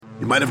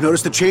You might have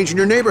noticed a change in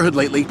your neighborhood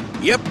lately.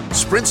 Yep,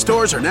 Sprint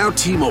stores are now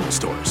T-Mobile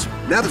stores.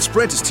 Now that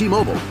Sprint is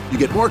T-Mobile, you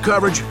get more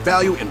coverage,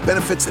 value, and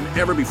benefits than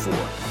ever before.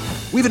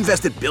 We've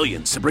invested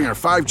billions to bring our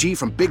 5G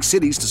from big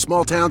cities to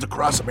small towns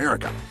across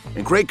America.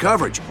 And great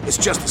coverage is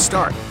just the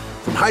start.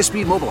 From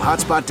high-speed mobile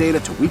hotspot data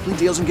to weekly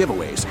deals and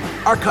giveaways,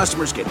 our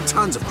customers get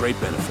tons of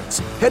great benefits.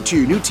 Head to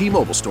your new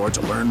T-Mobile store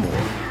to learn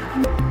more.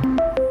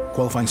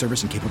 Qualifying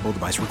service and capable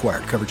device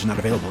required. Coverage not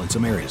available in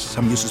some areas.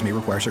 Some uses may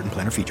require certain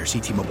plan or features. See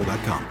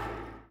T-Mobile.com.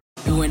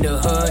 You in the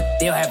hood,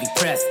 they'll have you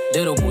pressed.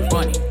 Little boys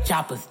running,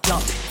 choppers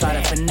jumping. Try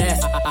to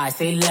finesse, I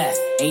say less.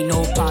 Ain't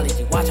no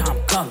apology, watch how I'm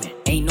coming.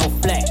 Ain't no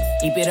flex,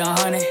 keep it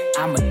 100,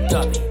 I'm a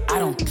dub it. I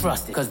don't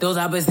trust it, cause those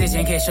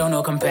opposition can't show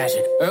no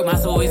compassion. Hurt my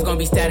soul is gonna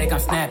be static, I'm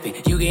snapping.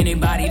 You getting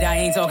bodied, I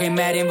ain't talking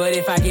Madden. But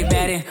if I get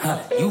Madden,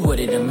 you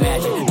wouldn't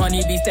imagine.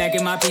 Money be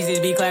stacking, my pieces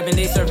be clapping.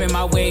 They surfing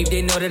my wave,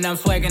 they know that I'm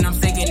swagging. I'm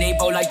sinking, they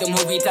pull like the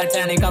movie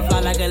Titanic. I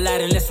fly like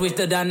Aladdin, let's switch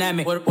the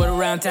dynamic. What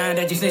around time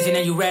that you snitching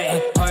and you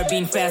ratting. Heart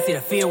beating fast, to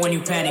the fear when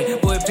you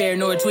panic. Boy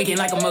paranoid, tweaking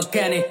like a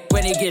mechanic.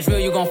 When it gets real,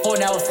 you gon' fall,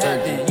 now it's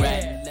happening.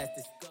 Yeah.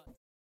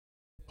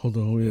 Hold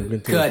on, we are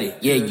cut it,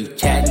 yeah, you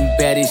chatting,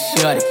 better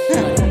shut it.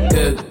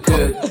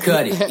 Good,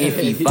 cut it. If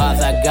he vibes,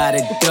 I gotta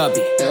dub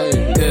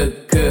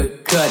it.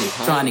 Good, cut it.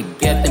 Trying to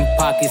get them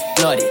pockets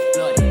flooded.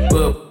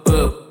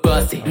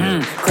 Bust it.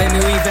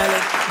 Claiming we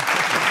valid.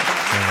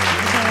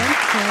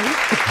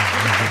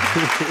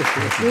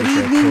 Good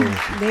evening,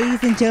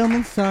 ladies and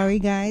gentlemen. Sorry,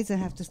 guys, I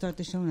have to start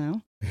the show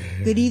now.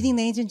 Good evening,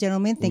 ladies and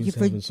gentlemen. Thank you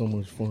for having so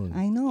much fun.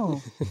 I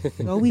know.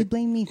 You always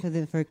blame me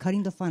for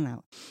cutting the fun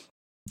out.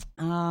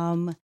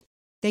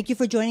 Thank you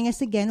for joining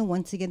us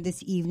once again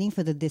this evening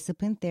for the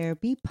Discipline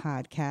Therapy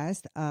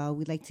podcast.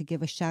 We'd like to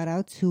give a shout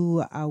out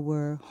to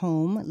our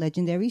home,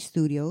 Legendary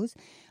Studios.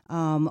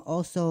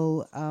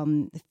 Also,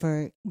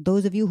 for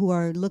those of you who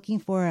are looking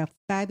for a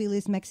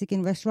fabulous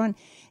Mexican restaurant,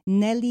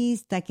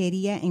 Nelly's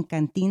Taqueria and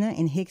Cantina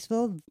in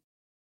Hicksville.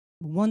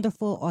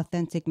 Wonderful,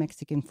 authentic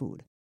Mexican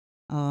food.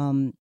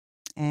 And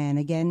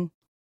again,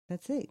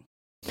 that's it.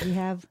 We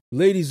have,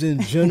 ladies and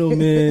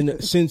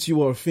gentlemen, since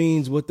you are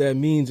fiends, what that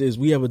means is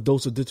we have a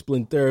dose of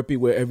discipline therapy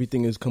where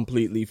everything is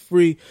completely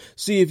free.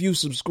 See if you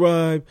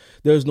subscribe.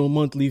 There's no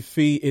monthly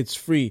fee. It's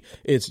free.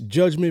 It's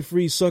judgment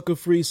free, sucker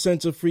free,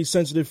 censor free,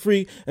 sensitive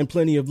free, and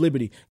plenty of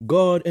liberty.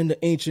 God and the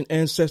ancient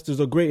ancestors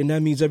are great, and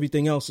that means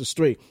everything else is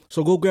straight.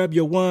 So go grab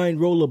your wine,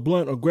 roll a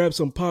blunt, or grab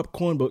some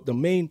popcorn. But the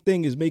main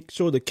thing is make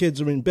sure the kids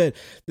are in bed.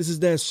 This is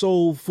that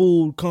soul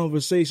food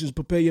conversations.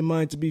 Prepare your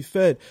mind to be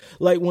fed.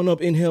 Light one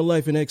up, inhale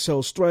life, and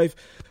exhale strife.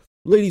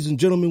 Ladies and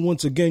gentlemen,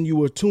 once again,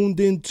 you are tuned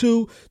in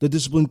to the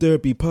Discipline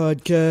Therapy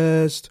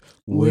Podcast.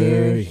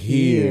 We're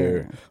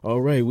here.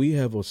 All right, we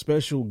have a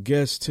special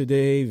guest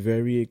today.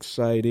 Very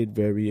excited,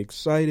 very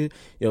excited.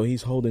 Yo,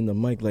 he's holding the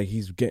mic like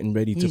he's getting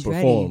ready to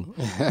perform.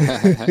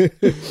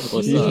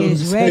 What's he up?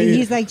 Is ready.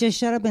 He's like, just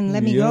shut up and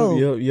let me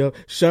go. Yep.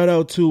 Shout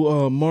out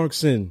to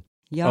Marckson.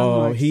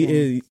 Young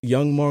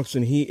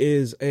Marckson. He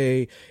is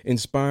a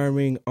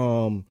inspiring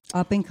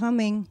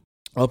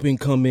up and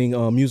coming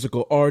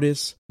musical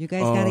artist. You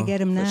guys gotta get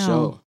him now.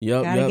 Sure.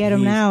 Gotta get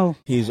him now.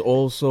 He's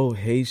also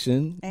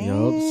Haitian.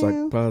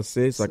 Sac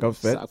passé, sac en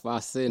fait.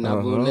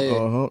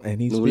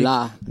 And he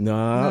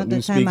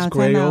speaks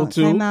Creole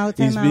too.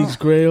 He speaks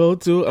Creole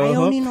too. I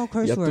only know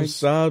curse words.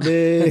 Tú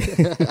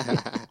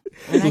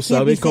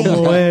sabes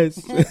cómo es.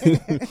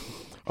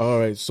 All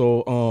right,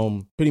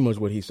 so pretty much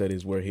what he said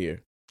is we're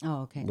here.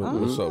 Oh, okay.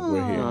 What's up?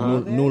 We're here.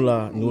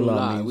 Nula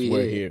means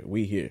we're here.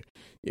 We here.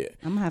 Yeah.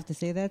 I'm gonna have to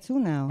say that too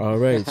now. All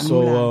right.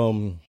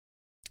 So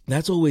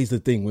that's always the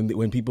thing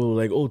when people are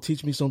like, "Oh,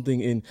 teach me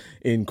something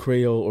in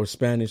Creole or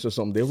Spanish or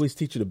something." They always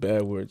teach you the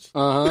bad words.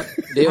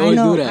 They always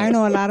do that. I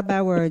know a lot of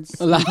bad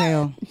words in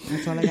Creole.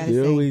 That's all I gotta say.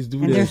 They always do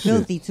that. And they're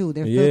filthy too.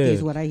 They're filthy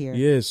is what I hear.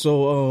 Yeah.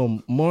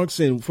 So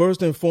Marckson,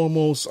 first and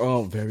foremost,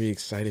 very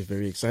excited.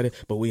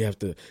 But we have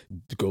to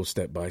go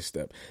step by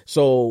step.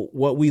 So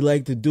what we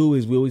like to do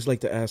is we always like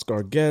to ask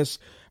our guests,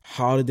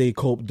 how did they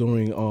cope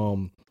during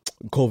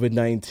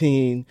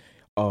COVID-19,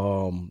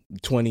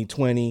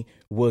 2020?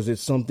 Was it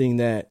something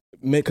that,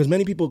 because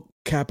many people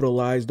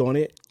capitalized on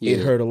it,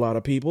 it hurt a lot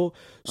of people.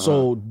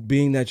 So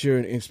being that you're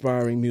an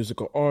inspiring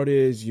musical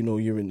artist,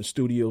 you're in the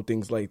studio,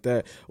 things like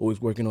that,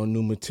 always working on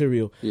new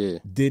material. Yeah.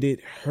 Did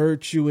it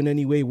hurt you in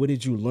any way? What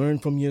did you learn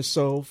from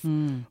yourself?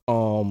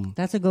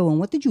 That's a good one.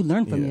 What did you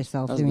learn from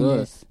yourself during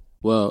this?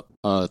 Well,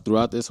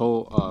 throughout this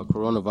whole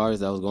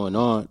coronavirus that was going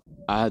on,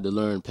 I had to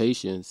learn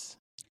patience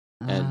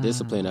and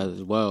discipline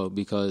as well,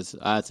 because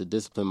I had to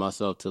discipline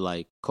myself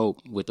to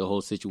cope with the whole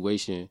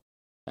situation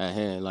at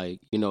hand.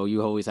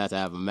 You always have to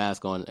have a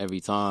mask on every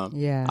time.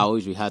 Yeah. I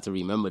always had to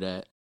remember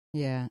that.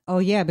 Yeah. Oh,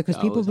 yeah, because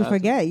people will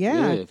forget.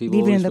 Yeah.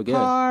 Leave it in the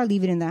car,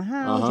 leave it in the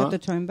house. You have to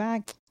turn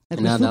back. Like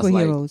the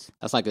superheroes.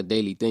 That's like a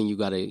daily thing. You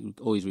got to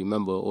always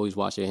remember, always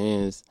wash your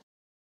hands,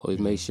 always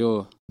make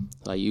sure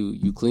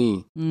you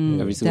clean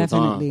every single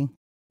time.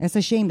 It's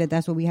a shame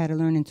that's what we had to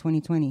learn in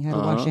 2020, how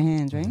to wash your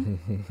hands, right?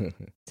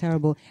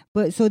 Terrible.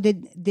 But so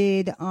did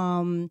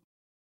you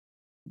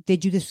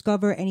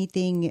discover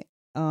anything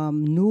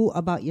knew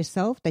about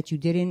yourself that you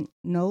didn't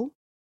know,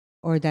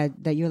 or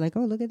that you're like,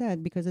 oh, look at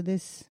that, because of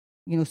this,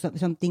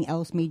 something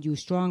else made you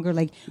stronger?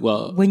 Like,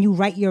 when you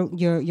write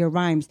your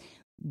rhymes,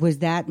 was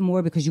that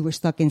more because you were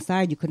stuck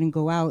inside, you couldn't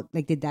go out?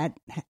 Like, did that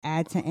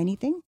add to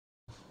anything?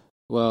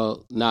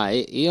 Well, nah,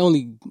 it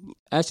only,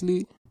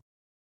 actually,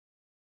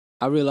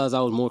 I realized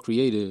I was more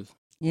creative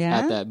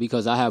at that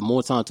because I have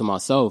more time to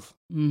myself,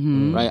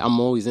 right? I'm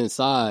always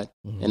inside,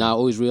 and I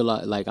always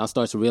realize, like, I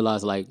start to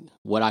realize, like,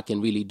 what I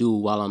can really do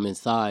while I'm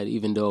inside,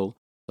 even though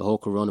the whole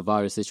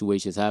coronavirus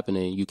situation is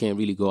happening. You can't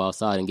really go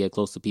outside and get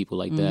close to people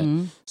like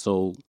that.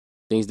 So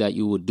things that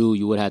you would do,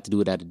 you would have to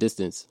do it at a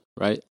distance,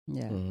 right?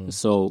 Yeah.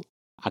 So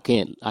I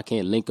can't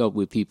link up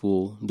with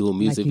people, do a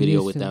music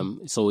video with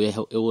them. So it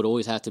would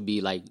always have to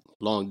be like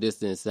long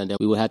distance, and then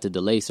we would have to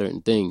delay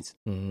certain things,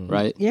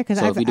 right? Yeah, because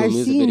so if we do a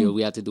music video,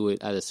 we have to do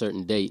it at a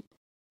certain date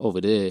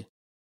over there.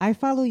 I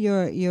follow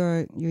your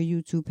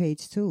YouTube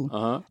page too,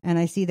 and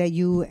I see that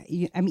you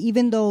I mean,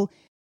 even though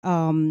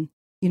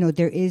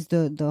there is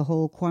the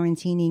whole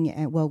quarantining,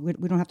 and well,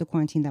 we don't have to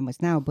quarantine that much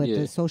now, but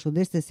the social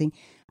distancing.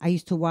 I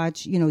used to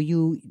watch.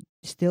 You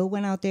still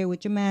went out there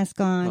with your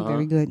mask on.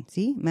 Very good.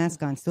 See,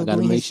 mask on, still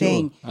doing his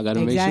thing. I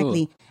gotta make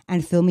sure.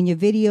 And filming your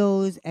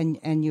videos,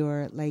 and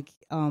your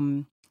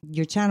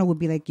your channel would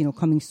be like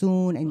coming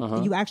soon,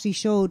 and you actually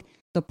showed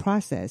the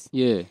process.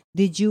 Yeah.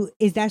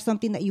 Is that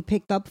something that you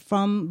picked up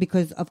from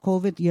because of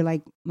COVID? You're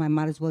like, I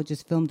might as well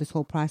just film this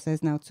whole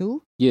process now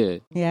too? Yeah.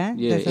 Yeah?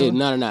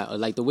 No.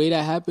 Like the way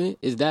that happened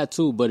is that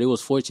too, but it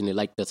was fortunate.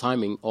 Like the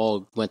timing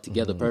all went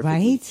together perfectly.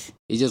 Right?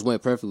 It just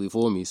went perfectly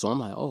for me. So I'm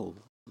like, oh,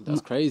 that's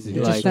crazy.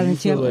 Yeah, like, so you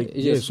feel like,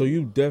 so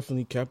you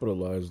definitely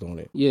capitalized on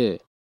it. Yeah.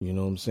 You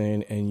know what I'm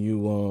saying? And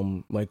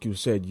you, like you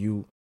said,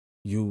 you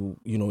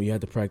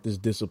had to practice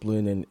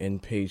discipline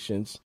and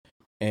patience.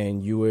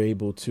 And you were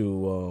able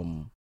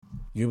to,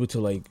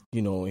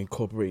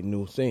 incorporate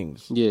new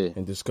things,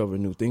 and discover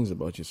new things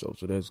about yourself.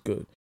 So that's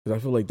good. Because I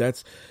feel like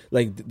that's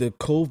like the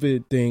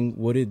COVID thing.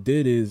 What it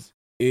did is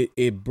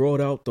it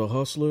brought out the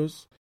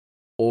hustlers,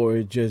 or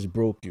it just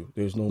broke you.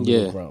 There's no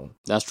middle ground.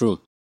 That's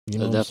true. You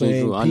know that's what I'm definitely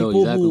saying? true. I know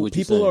exactly what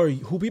you're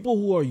saying. People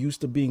who are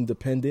used to being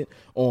dependent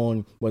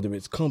on whether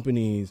it's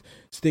companies,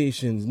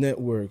 stations,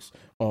 networks,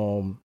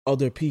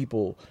 other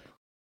people,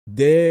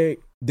 that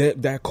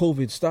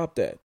COVID stopped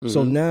that.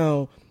 So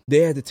now they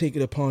had to take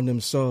it upon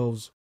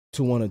themselves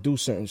to want to do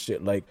certain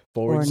shit. Like,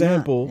 for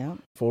example,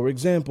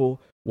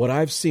 what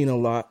I've seen a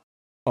lot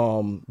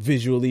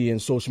visually in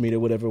social media,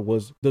 whatever,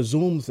 was the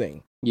Zoom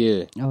thing.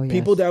 Yeah. Oh, yes.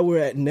 People that were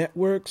at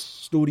networks,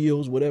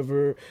 studios,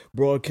 whatever,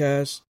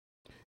 broadcasts,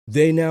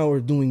 they now are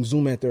doing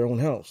Zoom at their own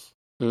house.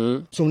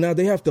 So now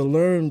they have to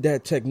learn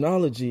that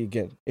technology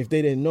again if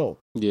they didn't know.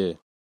 Yeah.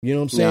 You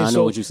know what I'm saying? Yeah, I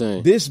know what you're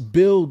saying. This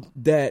build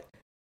that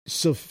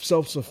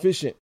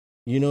self-sufficient,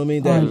 you know what I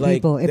mean? That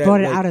people. It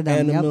brought it out of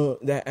them.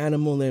 That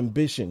animal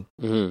ambition,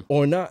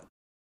 or not.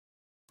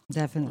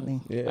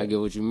 Definitely. Yeah. I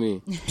get what you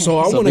mean.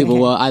 So some people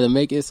will either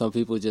make it, some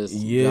people just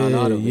drown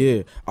out of it.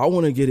 Yeah. I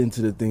want to get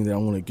into the thing that I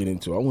want to get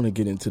into. I want to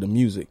get into the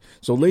music.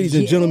 So, ladies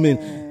and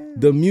gentlemen,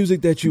 the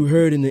music that you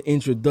heard in the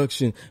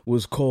introduction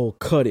was called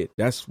 "Cut It."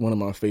 That's one of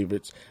my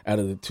favorites out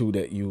of the two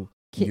that you.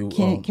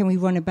 Can we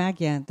run it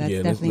back? Yeah, that's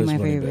definitely my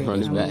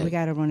favorite. We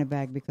gotta run it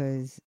back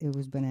because it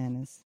was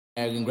bananas.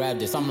 I can grab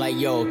this. I'm like,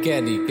 yo,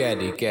 Caddy. You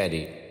gotta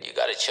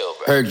chill,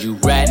 bro. Heard you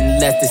ratting,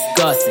 let's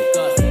discuss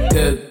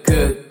it.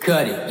 Good,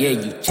 cut it. Yeah,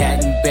 you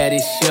chatting, better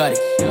shut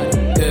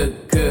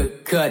it.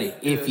 Good, cut it.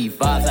 If he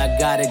vibes, I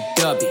gotta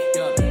dub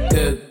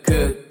it.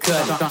 Good,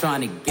 cut it.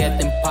 Trying to get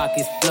them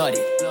pockets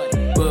flooded.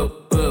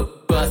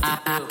 Bust.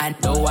 I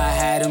know I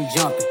had them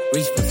jumping.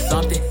 Reach for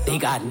something, they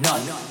got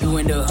nothing. You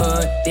in the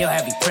hood, they'll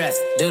have you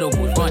pressed. Little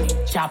boy running,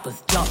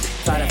 choppers jumping.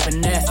 Try to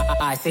finesse,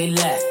 I say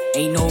less.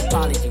 Ain't no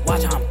apology,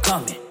 watch how I'm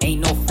coming.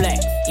 Ain't no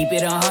flex, keep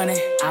it 100,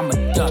 I'ma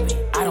dub it.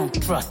 I don't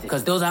trust it,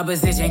 cause those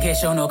opposition can't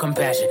show no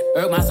compassion.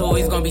 Irk my soul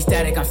is gonna be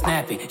static, I'm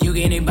snapping. You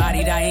getting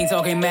bodied, I ain't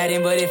talking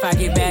Madden. But if I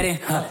get Madden,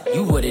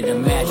 you wouldn't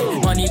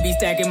imagine. Money be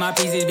stacking, my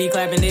pieces be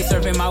clapping. They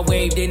surfing my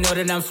wave, they know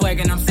that I'm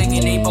swagging. I'm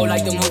singing, they both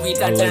like the movie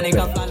Titanic.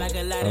 I fly like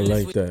a ladder. I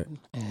like that.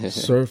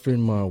 Surfing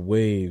my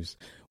waves.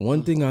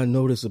 One thing I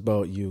notice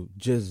about you,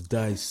 just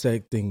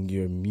dissecting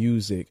your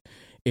music,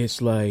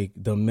 it's like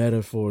the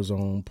metaphors are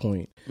on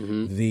point,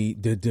 the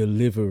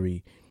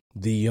delivery,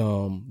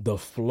 the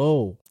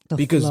flow.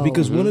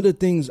 Because one of the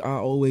things I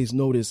always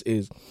notice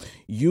is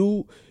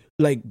you,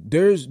 like,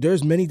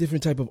 there's many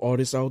different type of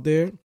artists out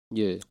there.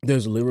 Yeah.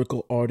 There's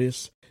lyrical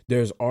artists.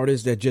 There's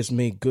artists that just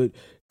make good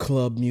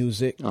club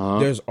music.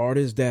 There's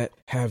artists that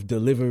have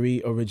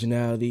delivery,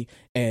 originality,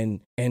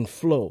 and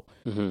flow.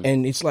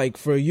 And it's like,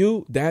 for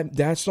you,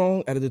 that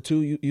song out of the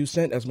two you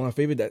sent, that's my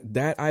favorite.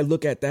 That I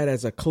look at that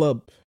as a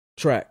club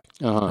track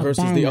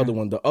versus the other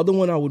one. The other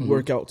one I would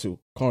work out to,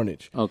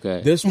 Carnage.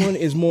 Okay. This one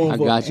is more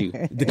of I got you.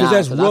 Because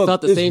that's rugged. I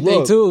felt the same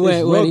thing too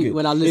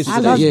when I listened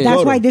to that.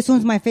 That's why this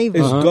one's my favorite.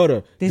 It's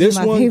gutter. This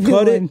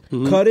one,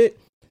 cut it,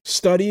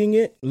 studying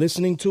it,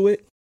 listening to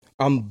it,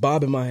 I'm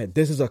bobbing my head.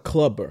 This is a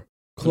clubber.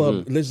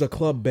 This is a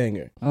club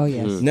banger. Oh,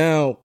 yes.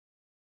 Now,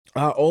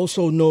 I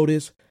also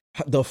notice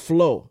the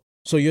flow.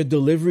 So your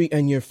delivery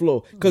and your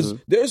flow. Because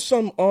there's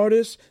some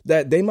artists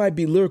that they might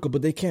be lyrical,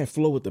 but they can't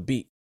flow with the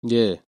beat.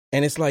 Yeah.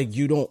 And it's like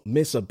you don't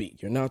miss a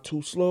beat. You're not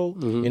too slow.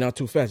 You're not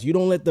too fast. You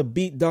don't let the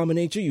beat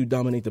dominate you. You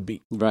dominate the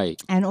beat.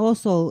 Right. And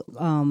also,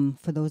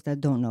 for those that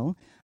don't know,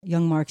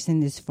 young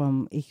Marckson is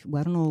from, I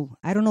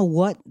don't know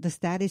what the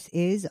status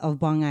is of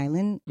Bong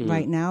Island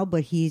right now,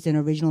 but he's an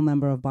original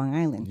member of Bong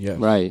Island. Yeah.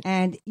 Right.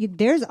 And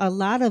there's a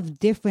lot of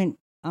different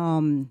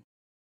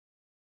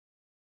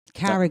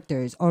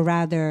characters, or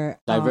rather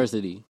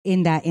diversity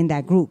in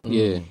that group.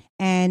 Yeah.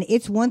 And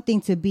it's one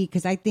thing to be,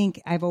 because I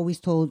think I've always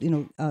told,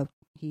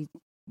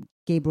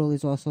 Gabriel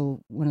is also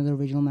one of the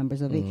original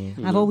members of it.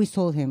 I've always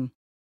told him,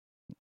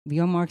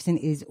 Young Marckson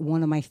is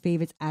one of my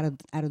favorites out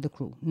of the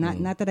crew.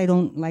 Not that I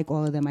don't like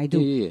all of them, I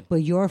do.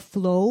 But your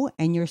flow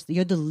and your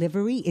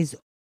delivery is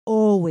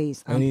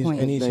always on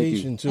point. And he's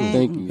Haitian too.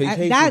 Thank you.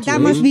 That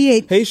must be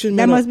it. Haitian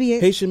that men must be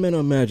it. Haitian men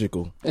are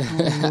magical.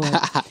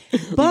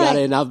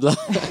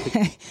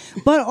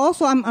 But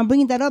also, I'm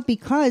bringing that up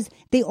because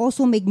they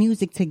also make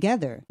music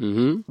together,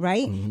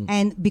 right?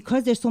 And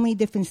because there's so many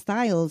different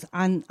styles,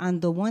 on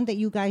the one that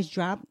you guys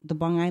dropped, the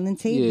Bong Island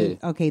tape,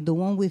 the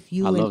one with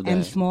you and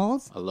M.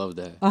 Smalls. I love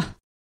that.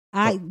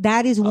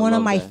 That is one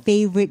of my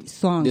favorite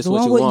songs. This the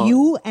what one you with want.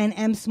 you and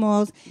M.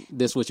 Smalls.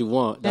 That's what you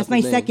want. That's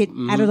my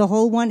second out of the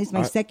whole one. It's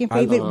my second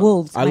favorite.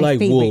 Wolves. I my like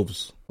favorite.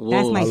 Wolves.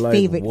 That's my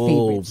favorite.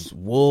 Wolves.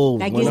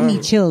 That gives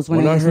me chills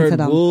when I listen heard to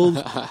them.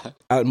 Wolves,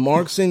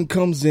 Marckson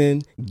comes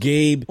in,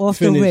 Gabe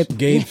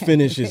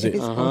finishes it,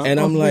 and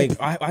I'm like,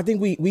 I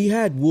think we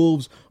had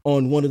Wolves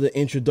on one of the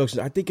introductions.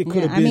 I think it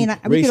could have been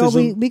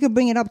racism. We could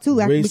bring it up too.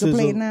 We could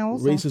play it now.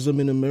 Also. Racism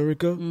in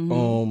America.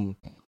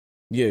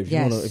 Yeah,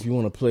 if you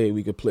want to play it,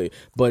 we could play.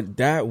 But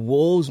that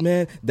Wolves,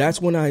 man,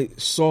 that's when I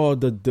saw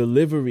the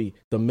delivery,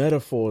 the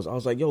metaphors. I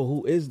was like, yo,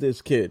 who is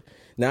this kid?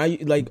 Now,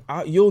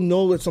 you'll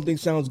know that something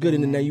sounds good,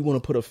 and then now you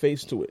want to put a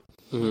face to it.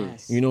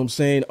 Yes. You know what I'm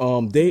saying?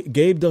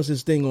 Gabe does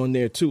his thing on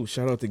there too.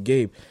 Shout out to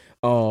Gabe.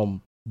 But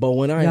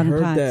when I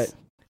heard that,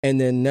 and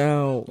then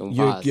now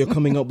you're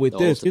coming up with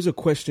this. Here's a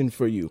question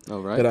for you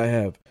that I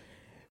have.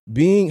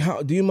 Do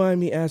you mind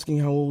me asking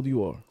how old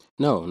you are?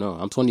 No,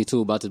 I'm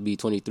 22, about to be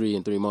 23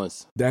 in 3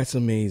 months. That's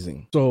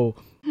amazing. So,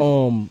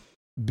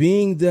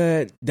 being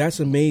that's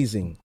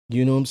amazing.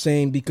 You know what I'm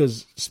saying?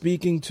 Because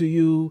speaking to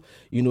you,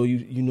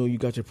 you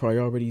got your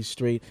priorities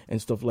straight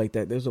and stuff like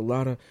that. There's a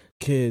lot of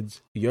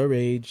kids your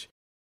age,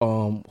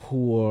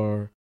 who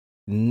are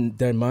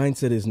their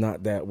mindset is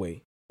not that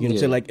way. You know what I'm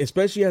saying? Like,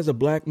 especially as a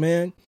black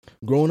man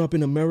growing up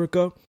in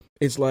America,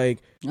 it's like,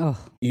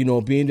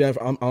 being that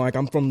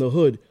I'm from the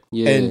hood,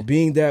 and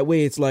being that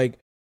way, it's like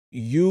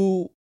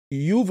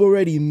you've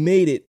already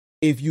made it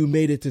if you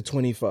made it to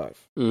 25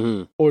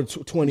 or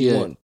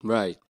 21.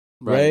 Right.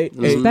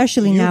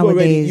 Especially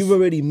nowadays. You've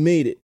already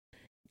made it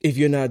if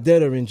you're not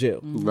dead or in jail.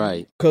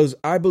 Right. Because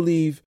I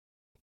believe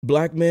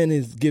black man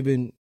is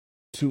given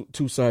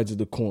two sides of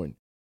the coin,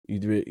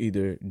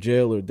 either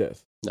jail or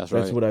death.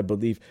 That's what I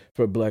believe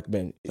for black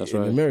men in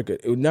America.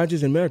 Not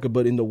just in America,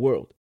 but in the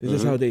world. This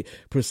is how they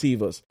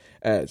perceive us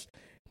as.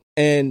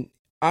 And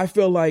I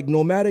feel like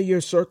no matter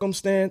your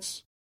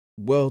circumstance,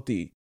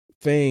 wealthy,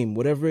 fame,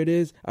 whatever it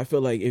is, I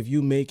feel like if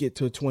you make it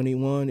to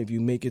 21, if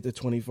you make it to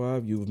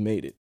 25, you've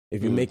made it.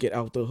 If you make it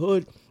out the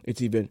hood,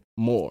 it's even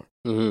more.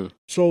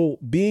 So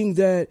being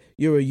that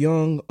you're a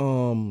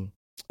young,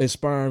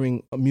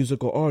 aspiring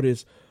musical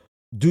artist,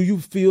 do you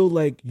feel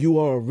like you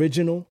are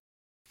original?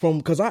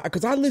 Because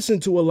I listen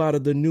to a lot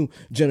of the new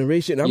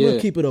generation. I'm gonna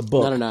keep it a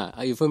buck. No.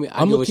 You feel me?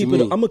 I'm gonna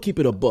keep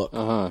it a buck.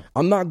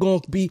 I'm not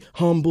gonna be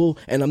humble,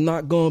 and I'm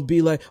not gonna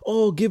be like,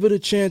 oh, give it a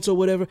chance or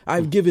whatever.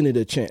 I've given it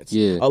a chance.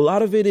 Yeah. A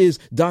lot of it is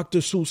Dr.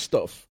 Seuss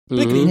stuff.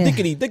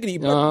 Dickety,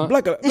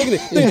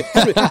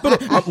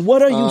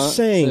 what are you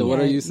saying? What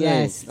are you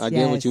saying? Yes, I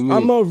get what you mean.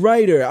 I'm a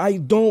writer. I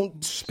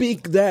don't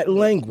speak that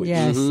language.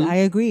 Yes, I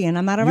agree, and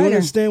I'm not a writer. You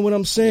understand what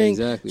I'm saying?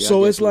 Exactly.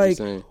 So it's like,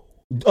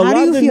 how do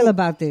you feel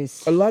about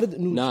this? A lot of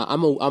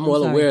I'm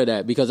well aware of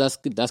that, because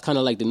that's kind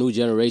of like the new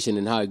generation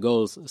and how it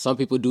goes. Some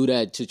people do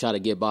that to try to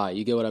get by.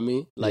 You get what I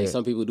mean? Like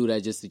some people do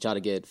that just to try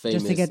to get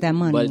famous, just to get that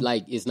money. But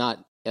like, it's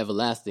not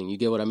everlasting. You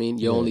get what I mean?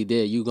 You're only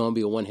there. You're gonna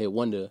be a one-hit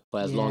wonder for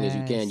as long as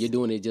you can. You're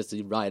doing it just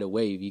to ride a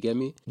wave. You get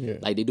me? Yeah.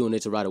 Like, they're doing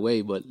it to ride a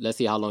wave, but let's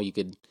see how long you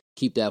could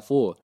keep that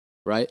for,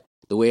 right?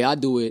 The way I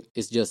do it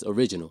is just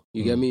original.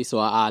 You get me? So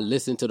I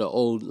listen to the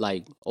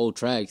old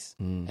tracks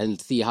and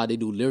see how they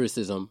do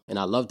lyricism, and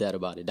I love that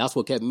about it. That's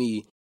what kept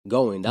me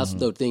going. That's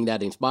the thing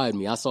that inspired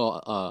me. I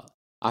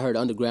heard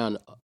underground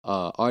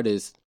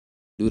artists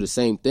do the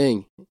same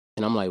thing,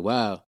 and I'm like,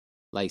 wow.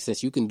 Like,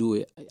 since you can do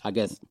it, I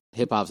guess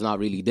hip hop's not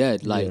really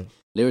dead. Like,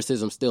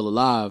 lyricism's still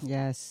alive.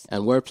 Yes.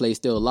 And wordplay's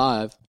still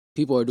alive.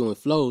 People are doing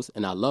flows,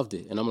 and I loved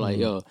it. And I'm like,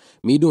 yo,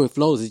 me doing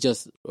flows is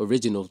just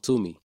original to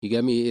me. You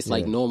get me? It's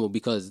like normal,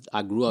 because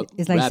I grew up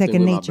it's like rapping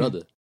second with nature. my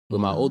brother,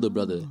 with my older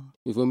brother.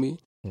 You feel me?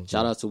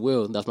 Shout out to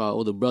Will. That's my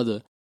older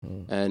brother.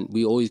 And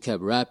we always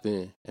kept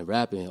rapping and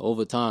rapping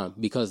over time,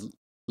 because,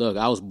 look,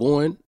 I was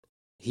born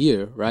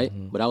here, right?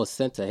 But I was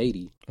sent to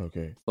Haiti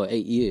for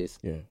 8 years.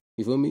 Yeah.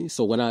 You feel me?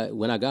 So when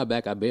I got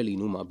back, I barely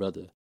knew my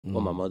brother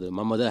or my mother.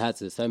 My mother had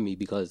to send me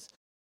because,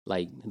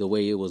 like, the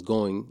way it was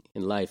going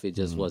in life, it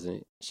just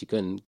wasn't. She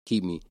couldn't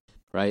keep me,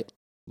 right?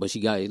 But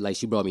she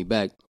brought me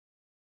back,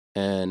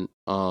 and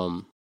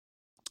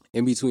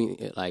in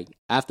between, like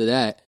after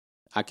that,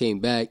 I came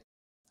back.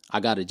 I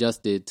got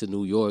adjusted to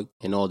New York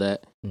and all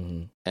that,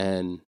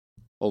 and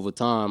over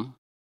time,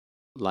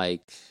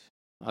 like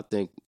I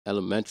think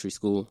elementary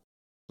school,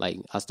 like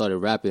I started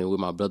rapping with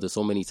my brother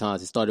so many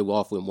times. It started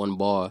off with one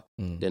bar,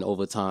 then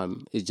over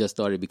time it just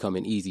started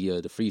becoming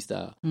easier to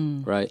freestyle,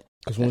 right?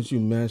 Because once you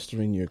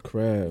mastering your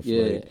craft,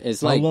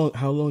 it's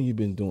how long you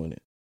been doing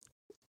it?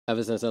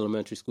 Ever since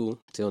elementary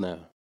school till now.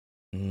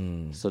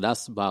 So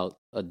that's about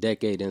a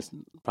decade and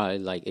probably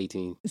like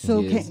 18 So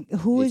years.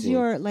 who is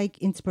your like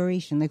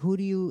inspiration? Like who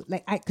do you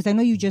like? Because I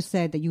know you just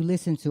said that you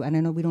listen to, and I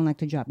know we don't like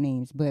to drop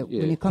names, but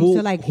when it comes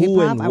to like hip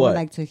hop, I would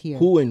like to hear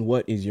who and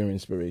what is your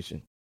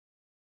inspiration.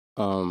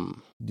 Do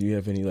you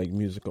have any like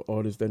musical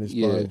artists that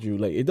inspired you?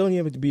 Like it don't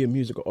even have to be a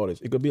musical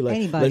artist. It could be like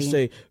anybody. Let's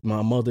say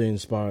my mother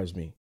inspires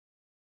me.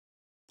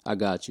 I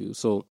got you.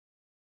 So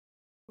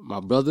my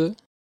brother.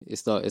 It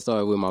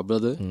started with my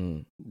brother,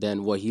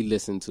 then what he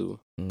listened to.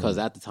 Because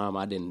at the time,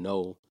 I didn't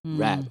know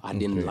rap. I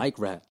didn't like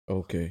rap.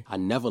 Okay. I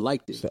never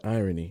liked it. It's the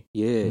irony.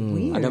 Yeah.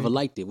 Weird. I never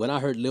liked it. When I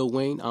heard Lil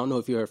Wayne, I don't know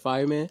if you heard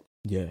Fireman.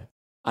 Yeah.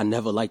 I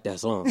never liked that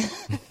song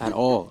at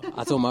all.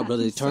 I told my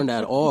brother to turn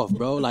that off,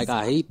 bro. Like,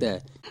 I hate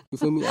that. You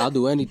feel me? I'll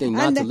do anything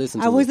not to listen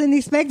to it. I wasn't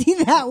expecting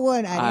that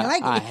one. I didn't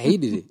like it. I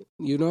hated it,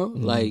 you know?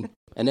 Like,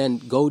 and then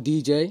Go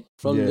DJ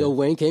from Lil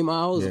Wayne came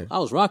out. I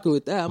was rocking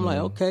with that. I'm like,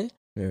 okay.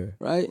 Yeah.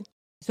 Right?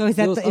 So is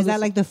that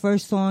like the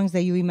first songs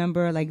that you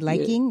remember like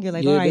liking? You're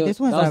like, all right, this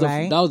one's all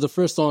right. That was the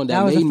first song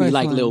that made me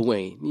like Lil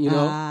Wayne. You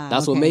know,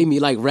 that's what made me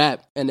like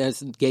rap, and then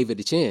gave it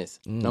a chance.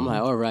 And I'm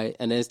like, all right,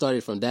 and then it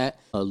started from that.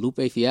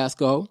 Lupe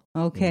Fiasco.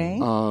 Okay.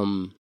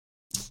 Who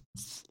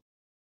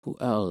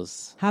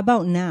else? How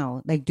about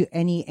now? Like, do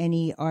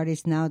any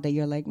artists now that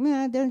you're like,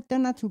 man, they're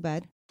not too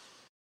bad.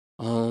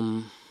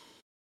 I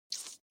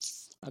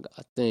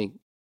think.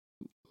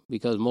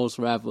 Because most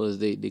rappers,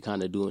 they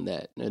kind of doing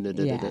that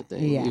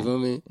thing. Yeah. You feel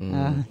me?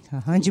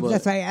 100%.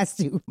 That's why I asked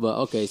you. But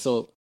okay,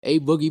 so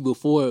A Boogie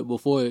before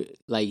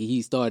like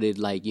he started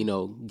like, you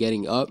know,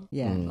 getting up.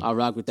 Yeah. I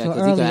rock with that So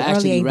because he could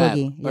actually rap.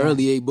 Yeah.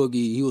 Early A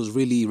Boogie, he was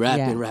really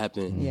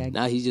rapping. Yeah.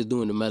 Now he's just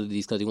doing the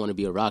melodies because he want to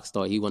be a rock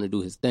star. He want to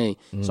do his thing.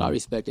 So I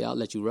respect it. I'll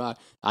let you rock.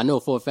 I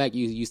know for a fact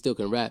you still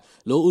can rap.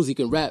 Lil Uzi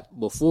can rap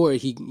before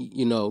he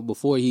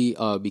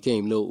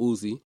became Lil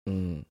Uzi.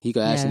 He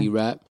could actually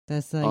rap.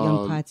 That's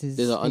Young Potts'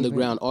 There's an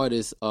underground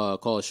artist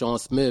called Sean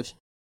Smith.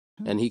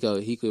 And he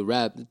could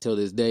rap till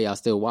this day. I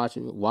still watch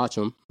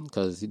him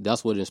because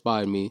that's what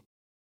inspired me.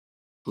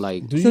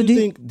 Like, do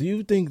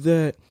you think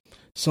that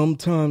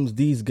sometimes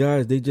these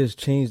guys they just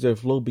change their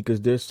flow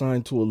because they're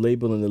signed to a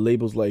label and the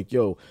label's like,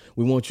 yo,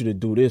 we want you to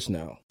do this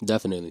now?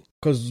 Definitely.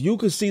 Because you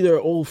could see their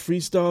old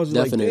freestyles.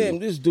 Like, damn,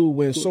 this dude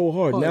went so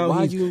hard.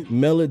 Now he's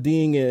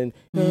melodying and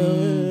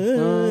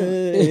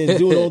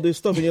doing all this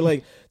stuff, and you're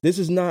like, this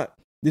is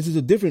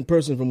a different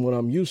person from what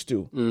I'm used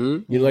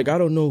to. You're like, I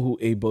don't know who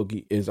A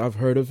Boogie is. I've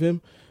heard of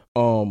him.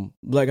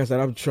 Like I said,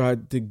 I've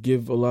tried to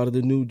give a lot of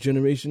the new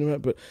generation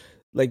rap, but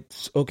like,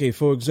 okay,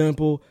 for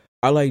example,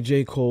 I like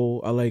J.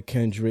 Cole, I like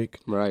Kendrick,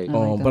 right?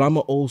 But I'm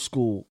an old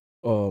school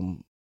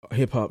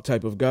hip hop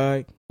type of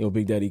guy. You know,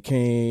 Big Daddy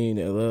Kane,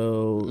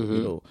 LL,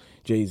 you know,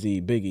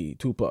 Jay-Z, Biggie,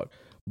 Tupac.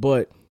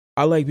 But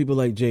I like people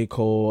like J.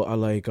 Cole. I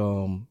like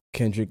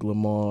Kendrick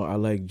Lamar. I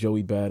like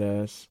Joey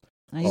Badass.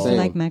 I used to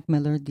like Mac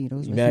Miller,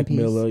 Dito's. Mac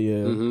Miller,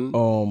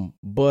 yeah.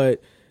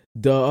 But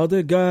the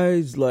other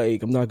guys,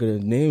 like, I'm not gonna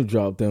name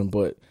drop them,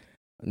 but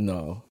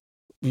no,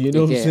 you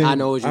know what I'm saying? I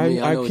know what you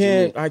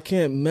mean. I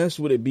can't mess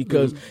with it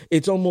because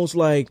it's almost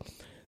like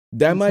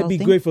that might be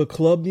great for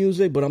club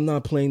music, but I'm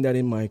not playing that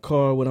in my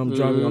car when I'm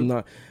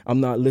driving. I'm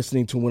not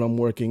listening to when I'm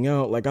working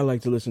out. Like, I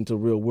like to listen to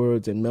real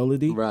words and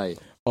melody. Right.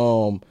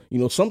 You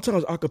know,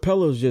 sometimes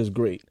acapella is just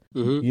great.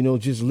 You know,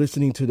 just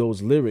listening to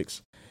those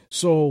lyrics.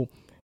 So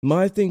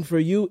my thing for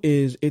you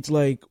is, it's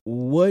like,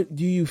 what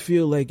do you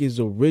feel like is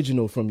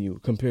original from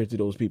you compared to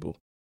those people?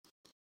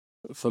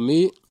 For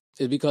me,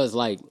 it's because,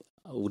 like,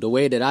 the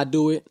way that I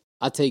do it,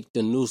 I take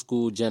the new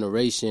school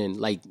generation,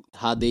 like,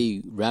 how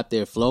they rap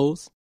their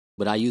flows,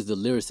 but I use the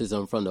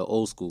lyricism from the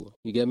old school.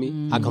 You get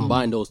me? I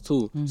combine those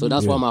two. So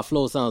that's why my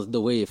flow sounds the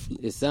way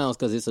it sounds,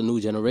 because it's a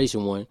new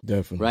generation one.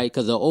 Definitely. Right?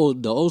 Because the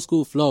old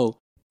school flow,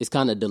 it's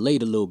kind of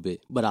delayed a little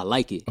bit, but I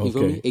like it. You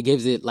feel me? It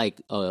gives it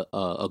like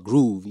a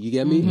groove. You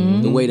get me?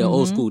 The way the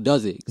old school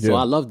does it. So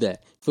I love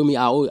that. For me,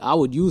 I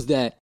would use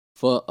that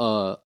for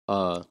a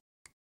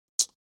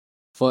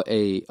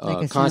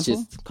like conscious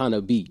sample? kind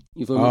of beat.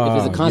 You feel me?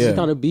 If it's a conscious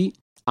kind of beat,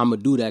 I'm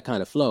gonna do that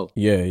kind of flow.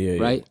 Yeah.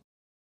 Right?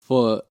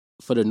 For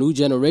the new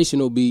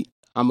generational beat,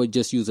 I'm going to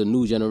just use a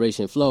new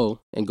generation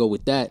flow and go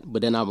with that,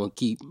 but then I'm going to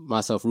keep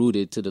myself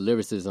rooted to the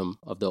lyricism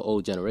of the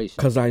old generation.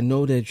 Because I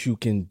know that you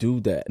can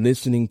do that.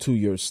 Listening to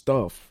your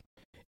stuff,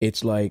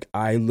 it's like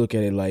I look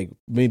at it like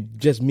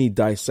just me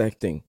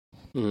dissecting.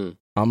 Mm-hmm.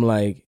 I'm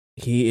like,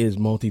 he is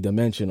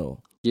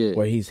multidimensional. Yeah.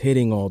 Where he's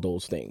hitting all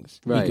those things.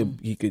 Right.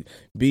 He could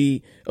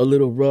be a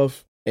little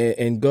rough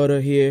and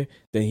gutter here,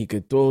 then he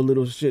could throw a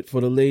little shit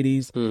for the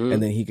ladies,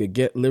 and then he could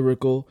get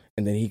lyrical,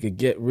 and then he could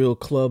get real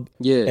club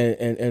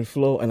and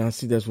flow. And I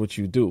see that's what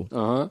you do.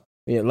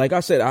 Yeah, like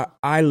I said,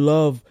 I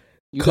love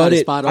you Cut got it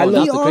It. spot on.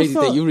 That's the crazy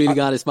thing. You really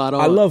got it spot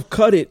on. I love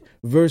Cut It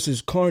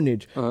versus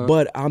Carnage,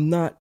 but I'm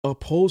not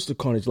opposed to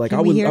Carnage. Like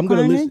I'm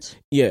gonna listen.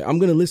 Yeah, I'm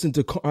gonna listen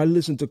to. I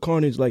listen to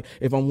Carnage like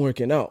if I'm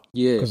working out.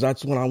 Yeah, because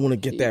that's when I want to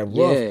get that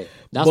rough. Yeah,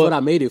 that's what I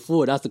made it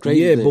for. That's the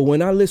crazy thing. Yeah, but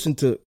when I listen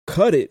to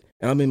Cut It,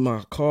 and I'm in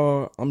my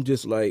car, I'm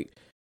just like,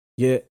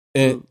 and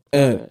you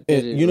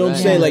know what I'm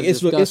saying? Like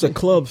it's a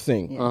club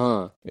thing.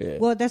 Yeah.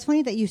 Well, that's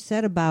funny that you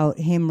said about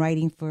him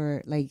writing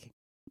for like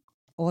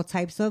all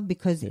types of,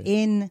 because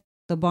in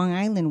the Long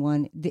Island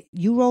one,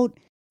 you wrote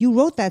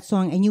that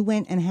song and you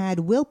went and had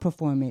Will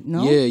perform it.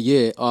 No,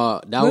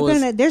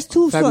 there's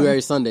two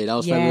February songs. Sunday. That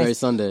was February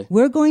Sunday.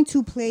 We're going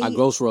to play. I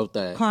ghost wrote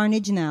that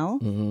Carnage now.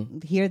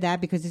 Hear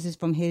that because this is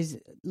from his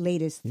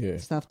latest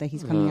stuff that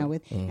he's coming out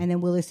with, and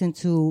then we'll listen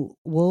to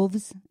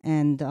Wolves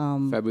and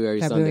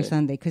February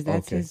Sunday because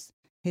that's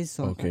his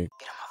song. Get Okay. on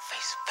my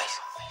face.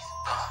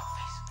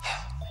 Yeah.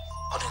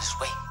 Hold this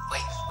weight.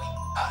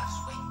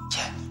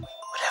 Yeah.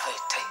 Whatever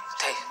it takes.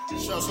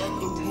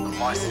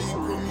 Marckson.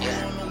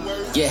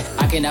 Yeah,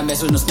 I cannot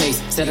mess with no snakes.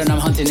 Said that I'm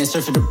hunting and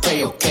searching to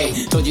prey,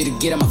 okay. Told you to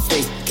get on my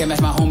face. Can't match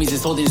my homies,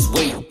 it's holding this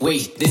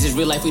weight. This is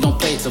real life, we don't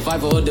play.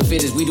 Survival of the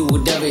fittest, we do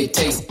whatever it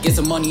takes. Get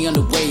some money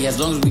underway, as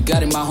long as we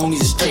got it, my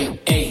homies are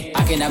straight. Ayy,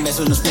 I cannot mess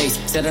with no snakes.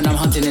 Said that I'm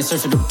hunting and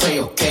searching to prey,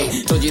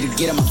 okay. Told you to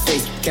get on my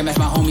face. Can't match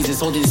my homies,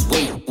 it's holding this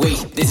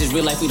weight. This is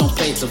real life, we don't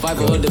play.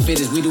 Survival of the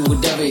fittest, we do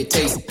whatever it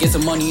takes. Get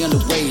some money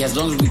underway, as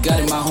long as we got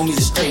it, my homies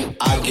are straight.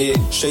 I get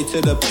straight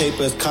to the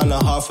paper, it's kinda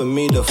hard for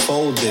me to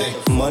fold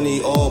it.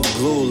 Money all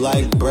blue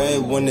like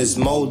bread when it's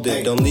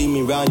molded. Don't leave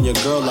me round your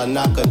girl, I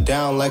knock her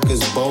down like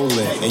it's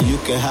bowling. And you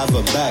can have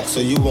her back so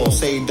you won't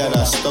say that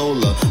I stole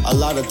her. A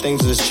lot of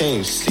things has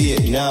changed, see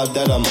it now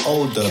that I'm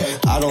older.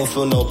 I don't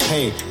feel no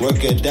pain,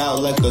 work it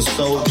out like a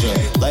soldier.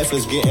 Life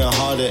is getting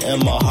harder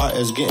and my heart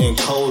is getting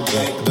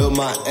colder. Build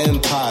my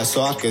empire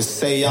so I can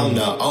say I'm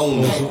the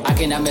owner. I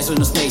cannot mess with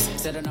no snakes.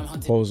 Said that I'm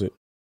hunting.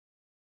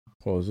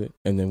 Pause it,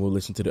 and then we'll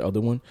listen to the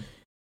other one.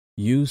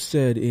 You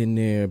said in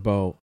there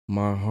about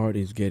my heart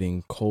is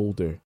getting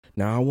colder.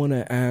 Now I want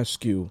to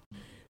ask you.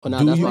 Oh,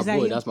 no, that's my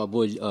boy. That's my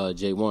boy,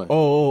 J1.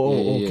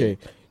 Okay.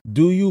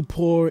 Do you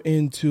pour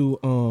into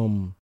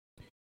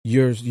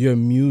your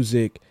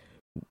music,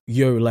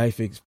 your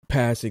life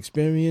past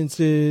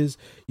experiences?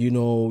 You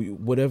know,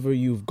 whatever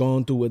you've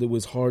gone through, whether it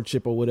was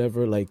hardship or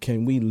whatever. Like,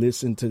 can we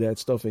listen to that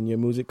stuff in your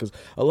music? Because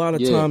a lot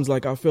of times,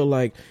 like, I feel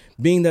like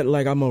being that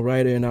like I'm a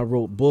writer and I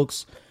wrote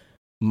books.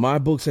 My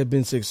books have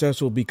been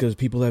successful because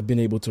people have been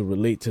able to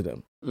relate to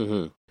them.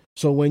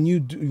 So when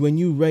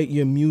you write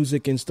your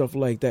music and stuff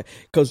like that,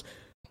 because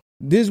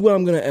this is what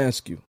I'm going to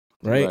ask you,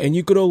 right? And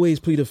you could always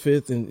plead the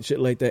fifth and shit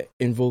like that,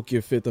 invoke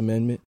your Fifth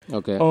Amendment.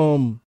 Okay.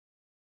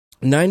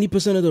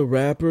 90% of the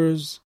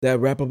rappers that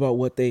rap about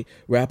what they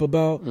rap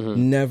about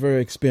never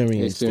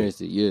experienced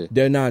it. Yeah.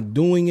 They're not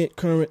doing it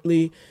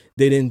currently.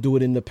 They didn't do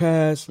it in the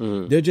past.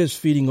 They're just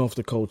feeding off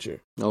the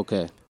culture.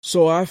 Okay.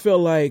 So I feel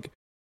like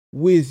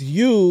with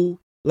you,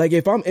 like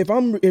if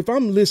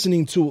I'm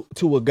listening to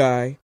a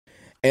guy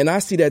and I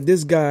see that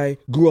this guy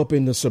grew up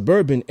in the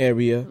suburban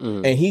area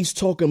and he's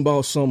talking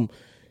about some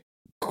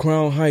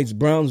Crown Heights,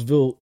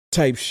 Brownsville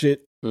type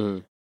shit,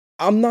 I'm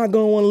not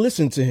going to want to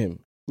listen to him.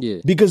 Yeah.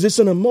 Because it's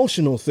an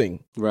emotional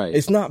thing. Right.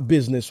 It's not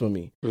business for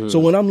me. So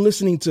when I'm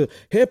listening to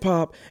hip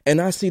hop and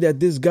I see that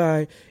this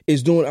guy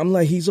is doing, I'm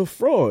like, he's a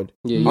fraud.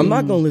 I'm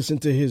not going to listen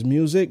to his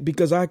music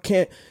because I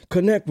can't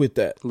connect with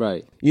that.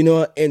 Right. You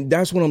know, and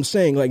that's what I'm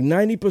saying. Like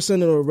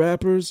 90% of the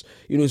rappers,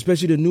 you know,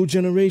 especially the new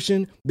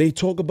generation, they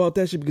talk about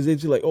that shit because they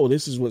feel like, oh,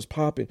 this is what's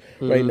popping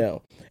right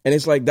now. And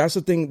it's like, that's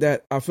the thing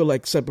that I feel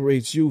like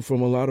separates you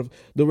from a lot of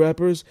the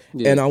rappers.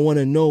 And I want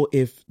to know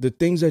if the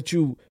things that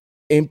you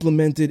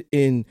implemented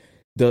in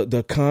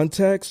the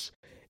context,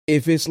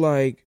 if it's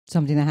like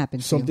something that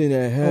happened,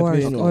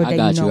 or I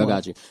got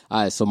you.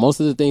 All right, so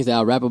most of the things that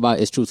I rap about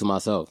is true to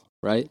myself,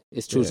 right?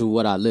 It's true to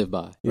what I live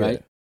by,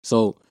 right?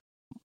 So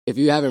if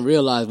you haven't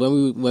realized, when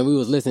we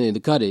was listening to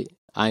Cut It,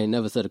 I ain't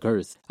never said a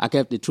curse. I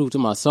kept it true to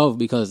myself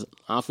because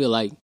I feel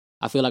like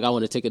I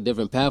want to take a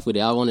different path with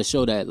it. I want to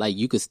show that like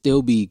you could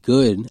still be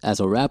good as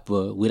a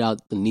rapper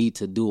without the need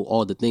to do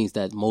all the things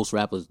that most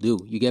rappers do.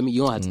 You get me?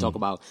 You don't have to talk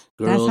about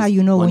girls. That's how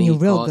you know money, when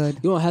you're real cars. good.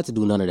 You don't have to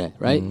do none of that,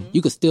 right?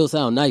 You could still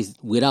sound nice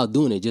without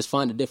doing it. Just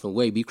find a different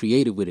way. Be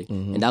creative with it.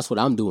 And that's what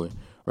I'm doing,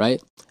 right?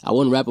 I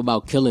wouldn't rap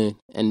about killing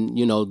and,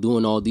 you know,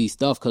 doing all these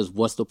stuff because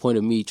what's the point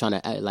of me trying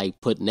to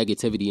like put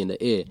negativity in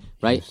the air,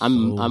 right?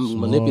 I'm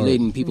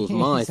manipulating people's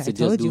minds to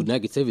just do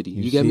negativity.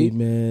 You get me?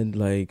 Man,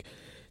 like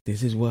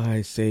This is why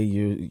I say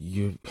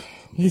you're.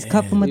 He's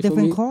cut from a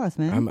different cloth,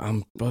 man.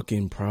 I'm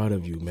fucking proud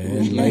of you,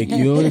 man. Like,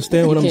 you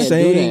understand what I'm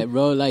saying? Do that,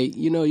 bro. Like,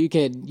 you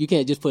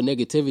can't just put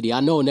negativity. I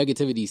know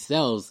negativity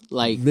sells,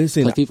 like,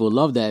 listen, because people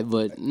love that,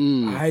 but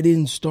I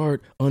didn't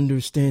start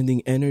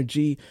understanding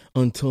energy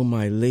until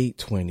my late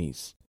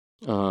 20s.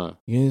 You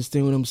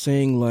understand what I'm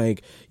saying?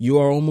 Like, you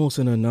are almost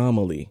an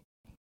anomaly.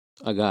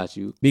 I got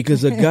you.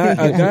 Because a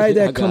guy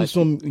that comes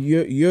from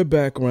your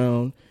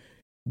background,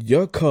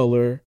 your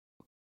color,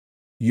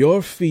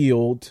 your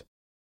field,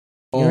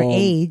 your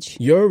age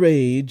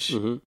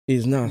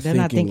is not. They're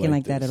not thinking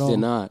like that at all. They're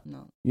not.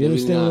 No. You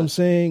understand what I'm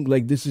saying?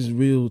 Like, this is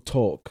real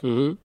talk.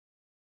 Mm-hmm.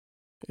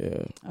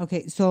 Yeah.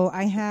 Okay, so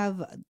I have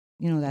that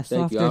Thank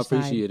softer you. I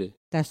appreciate side. it.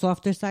 That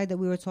softer side that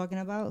we were talking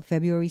about,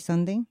 February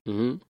Sunday.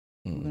 Mm-hmm.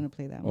 We're gonna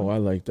play that one. Oh, I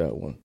like that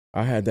one.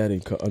 I had that in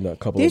a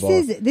couple this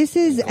of This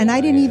is, and I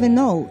didn't even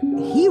know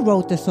he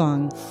wrote the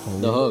song.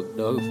 The hook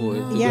for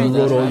it. Yeah. You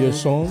wrote all your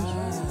songs?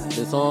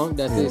 The song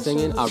that they're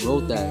singing, I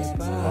wrote that.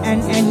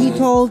 And he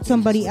told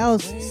somebody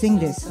else, sing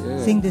this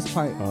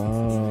part.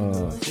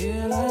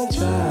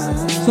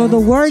 So the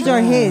words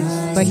are his,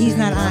 but he's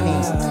not on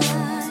it.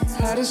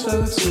 Had to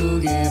struggle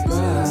to get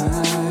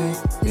by.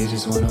 They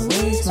just wanna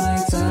waste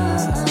my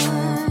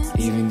time,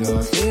 even though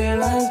I feel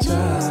like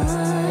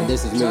trying. And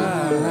this is me.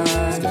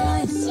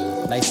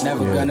 Life's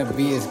never gonna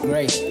be as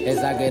great. As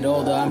I get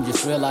older, I'm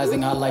just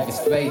realizing how life is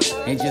fate.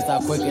 Ain't just how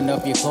quick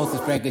enough your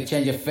closest friend could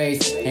change your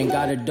face. Ain't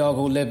got a dog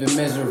who live in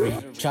misery,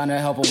 trying to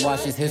help him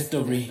wash his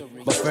history.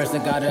 But first I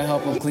gotta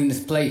help him clean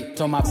his plate.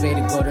 Told my bae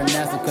to go to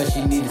NASA cause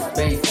she needed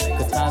space.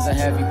 Cause time's a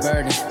heavy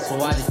burden, so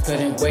I just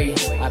couldn't wait.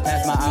 I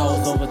passed my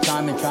hours over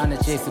time and trying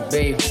to chase a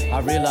babe. I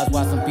realized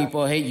why some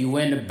people hate you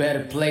in a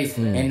better place.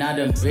 And I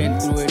done been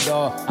through it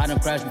all. I done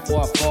crashed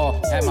before I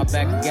fall. Had my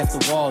back against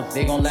the wall.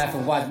 They gon' laugh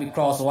and watch me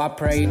crawl. So I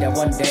pray that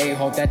one day,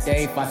 hope that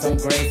day find some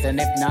grace. And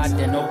if not,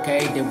 then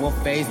okay, then we'll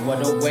face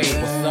what away.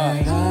 What's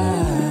up?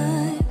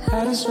 I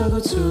had to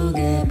struggle to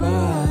get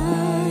by.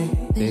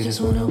 They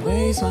just wanna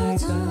waste my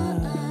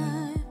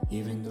time,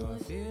 even though I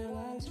feel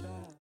like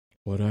trying.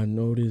 What I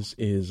noticed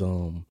is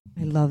I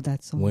love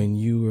that song. when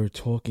you were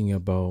talking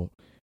about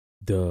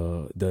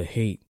the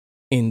hate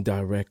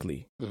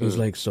indirectly, it's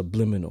like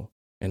subliminal.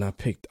 And I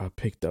picked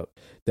up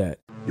that.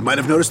 You might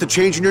have noticed a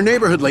change in your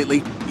neighborhood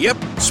lately. Yep,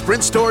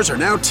 Sprint stores are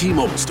now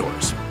T-Mobile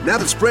stores. Now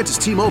that Sprint is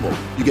T-Mobile,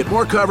 you get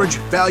more coverage,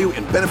 value,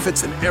 and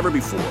benefits than ever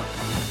before.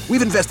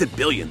 We've invested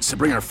billions to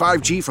bring our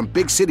 5G from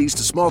big cities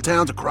to small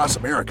towns across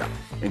America.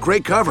 And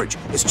great coverage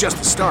is just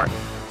the start.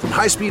 From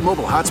high-speed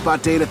mobile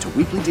hotspot data to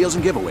weekly deals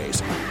and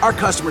giveaways, our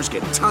customers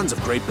get tons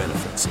of great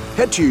benefits.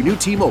 Head to your new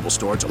T-Mobile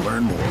store to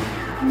learn more.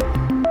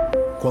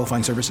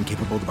 Qualifying service and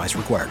capable device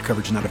required.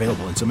 Coverage not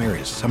available in some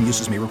areas. Some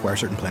uses may require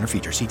certain plan or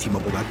features. See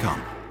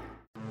T-Mobile.com.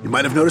 You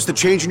might have noticed a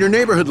change in your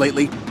neighborhood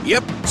lately.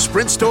 Yep,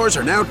 Sprint stores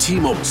are now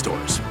T-Mobile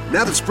stores.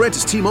 Now that Sprint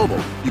is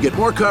T-Mobile, you get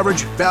more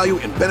coverage, value,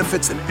 and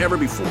benefits than ever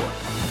before.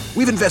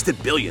 We've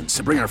invested billions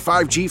to bring our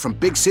 5G from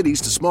big cities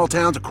to small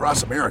towns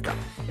across America.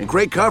 And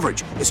great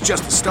coverage is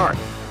just the start.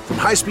 From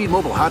high-speed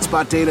mobile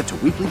hotspot data to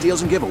weekly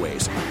deals and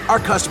giveaways, our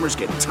customers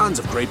get tons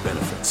of great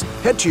benefits.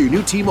 Head to your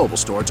new T-Mobile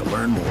store to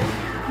learn more.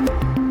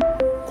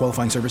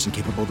 Qualifying service and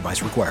capable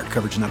device required.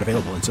 Coverage not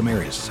available in some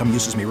areas. Some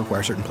uses may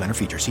require certain plan or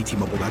features. See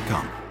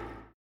T-Mobile.com.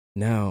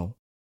 Now,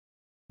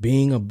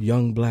 being a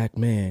young black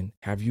man,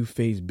 have you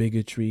faced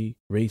bigotry,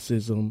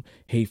 racism,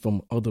 hate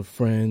from other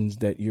friends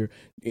that you're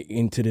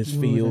into this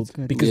field?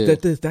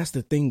 Because that's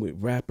the thing with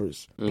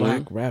rappers,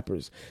 black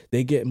rappers.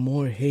 They get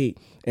more hate,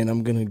 and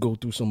I'm going to go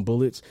through some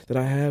bullets that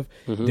I have.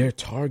 They're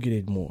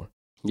targeted more.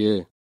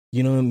 Yeah.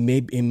 You know,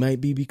 maybe it might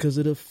be because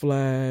of the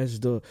flash,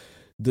 the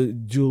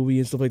jewelry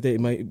and stuff like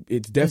that.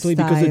 It's definitely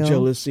because of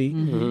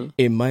jealousy.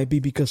 It might be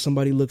because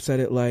somebody looks at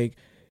it like,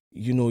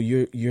 you know,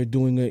 you're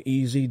doing an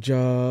easy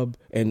job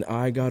and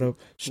I gotta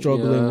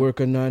struggle and work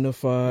a 9 to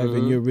 5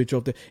 and you're rich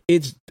off there.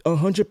 It's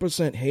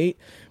 100% hate,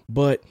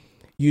 but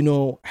you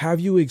know, have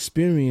you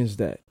experienced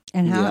that?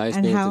 And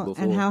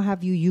how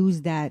have you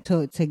used that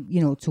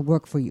to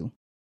work for you?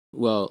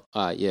 Well,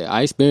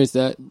 I experienced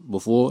that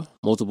before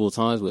multiple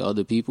times with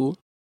other people,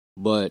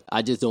 but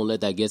I just don't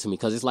let that get to me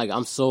because it's like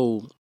I'm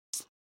so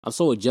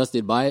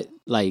adjusted by it.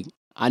 Like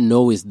I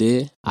know it's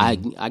there. I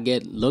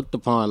get looked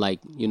upon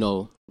like, you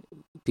know,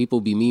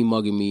 people be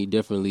mugging me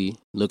differently,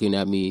 looking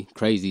at me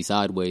crazy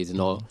sideways and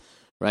all,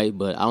 right?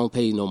 But I don't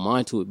pay no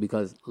mind to it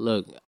because,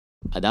 look,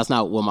 that's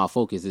not what my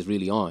focus is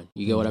really on.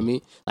 You get what I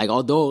mean? Like,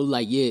 although,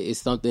 like, yeah, it's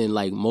something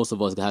like most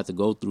of us have to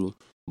go through,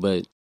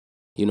 but,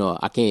 you know,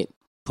 I can't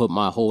put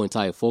my whole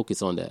entire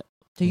focus on that.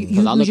 So you're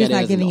just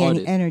not giving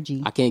any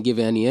energy. I can't give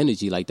it any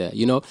energy like that,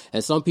 you know?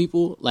 And some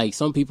people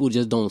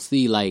just don't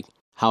see, like,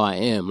 how I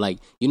am. Like,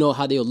 you know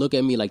how they'll look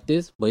at me like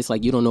this, but it's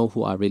like you don't know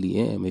who I really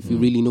am. If you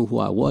really knew who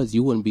I was,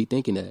 you wouldn't be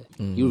thinking that.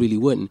 You really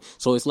wouldn't.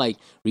 So it's like,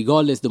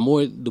 regardless, the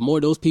more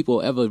those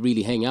people ever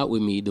really hang out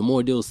with me, the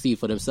more they'll see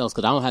for themselves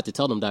because I don't have to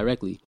tell them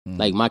directly.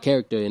 Like my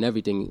character and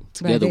everything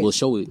together will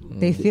show it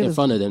they feel in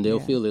front of them. They'll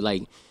feel it.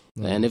 Like,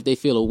 And if they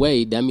feel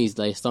away, that means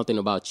like something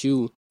about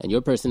you and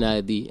your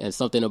personality and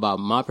something about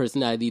my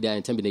personality that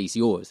intimidates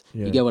yours.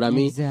 Yeah. You get what I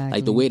mean? Exactly.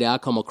 Like the way that I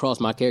come across,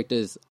 my character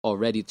is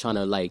already trying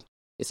to like,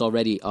 it's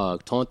already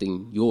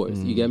taunting yours.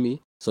 You get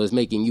me? So it's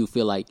making you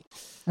feel like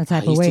A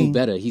type of he's way. too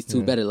better. He's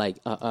too better. Like,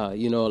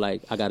 you know,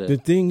 like I gotta. The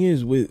thing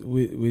is with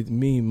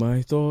me,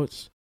 my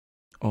thoughts,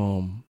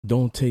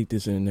 don't take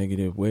this in a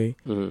negative way.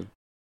 Mhm.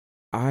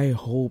 I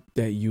hope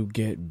that you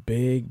get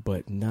big,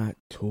 but not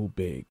too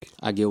big.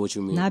 I get what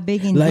you mean. Not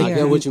big in Like, here. I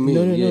get what you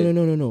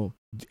mean. No.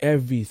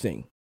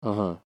 Everything.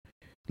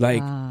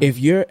 Like, Ah. if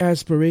your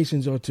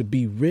aspirations are to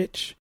be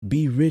rich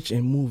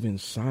and move in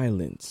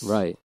silence.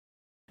 Right.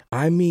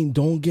 I mean,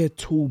 don't get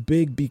too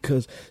big,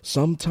 because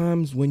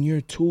sometimes when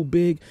you're too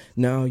big,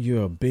 now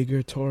you're a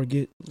bigger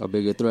target. A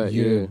bigger threat.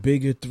 You're Yeah. a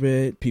bigger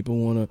threat. People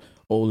want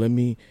to, let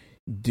me,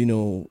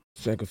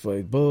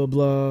 sacrifice, blah,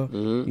 blah,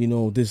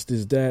 this,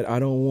 that. I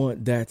don't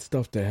want that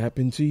stuff to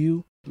happen to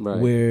you. Right.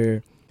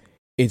 Where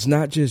it's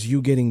not just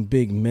you getting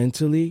big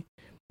mentally,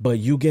 but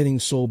you getting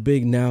so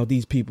big now,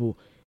 these people,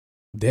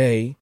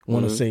 they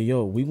want to say,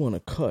 yo, we want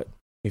a cut.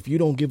 If you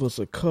don't give us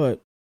a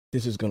cut,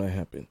 this is going to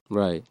happen.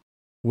 Right.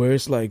 Where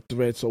it's like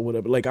threats or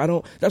whatever. Like,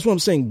 that's what I'm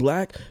saying.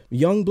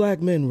 Young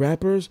black men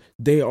rappers,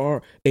 they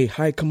are a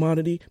high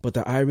commodity, but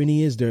the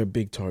irony is they're a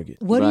big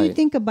target. What do you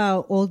think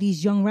about all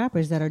these young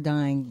rappers that are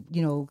dying?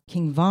 You know,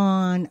 King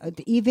Von,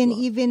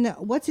 even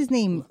what's his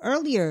name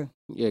earlier?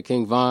 Yeah,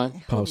 King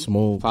Von. Pop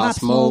Smoke. Pop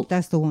Smoke.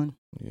 That's the one.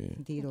 Yeah.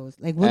 Ditos.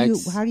 Like,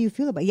 X. how do you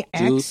feel about it?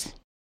 Yeah, Juice.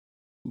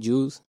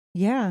 Juice.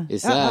 Yeah.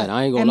 It's sad.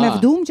 I ain't gonna MF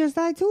lie. Doom just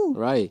died too.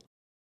 Right.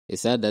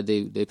 It's sad that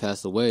they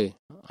passed away.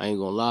 I ain't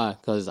gonna lie,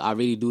 because I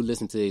really do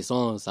listen to their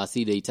songs. I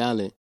see their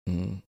talent.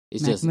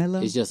 It's Mac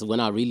Miller. it's just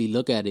when I really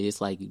look at it, it's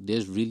like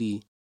there's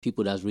really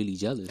people that's really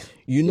jealous.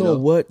 You know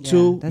what,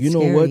 too? that's You know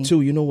scary. what,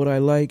 too? You know what I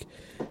like?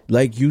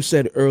 Like you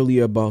said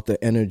earlier about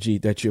the energy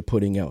that you're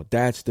putting out.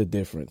 That's the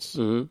difference.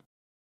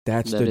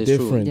 That's That the is true.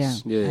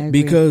 difference. Yeah, I agree.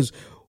 Because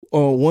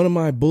one of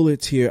my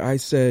bullets here, I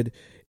said,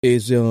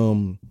 is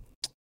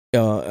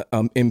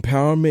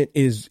empowerment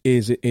is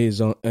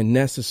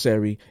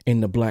necessary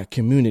in the black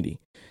community.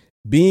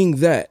 Being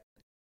that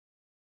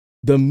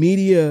the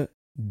media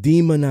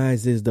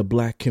demonizes the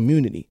black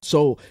community,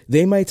 so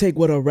they might take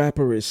what a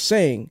rapper is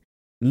saying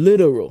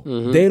literal.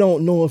 They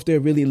don't know if they're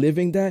really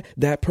living that.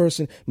 That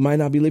person might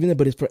not be living it,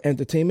 but it's for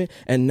entertainment.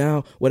 And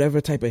now whatever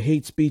type of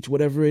hate speech,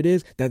 whatever it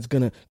is, that's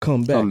gonna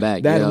come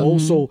back. That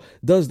also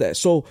does that.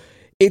 So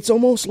it's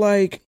almost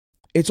like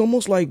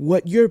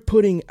what you're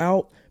putting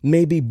out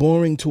may be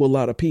boring to a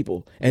lot of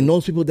people. And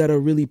those people that are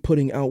really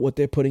putting out what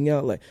they're putting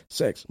out, like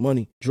sex,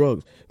 money,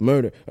 drugs,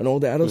 murder, and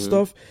all that other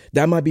stuff,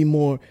 that might be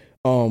more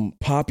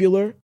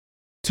popular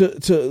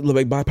to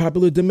like by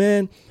popular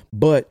demand,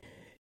 but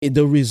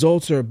the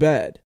results are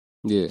bad.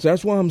 Yeah. So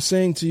that's why I'm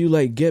saying to you,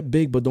 like, get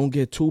big, but don't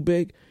get too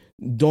big.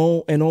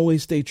 And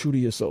always stay true to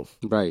yourself.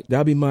 Right.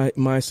 That'll be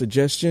my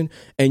suggestion,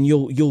 and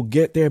you'll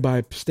get there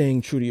by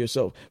staying true to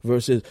yourself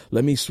versus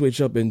let me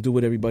switch up and do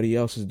what everybody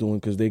else is doing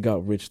because they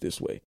got rich this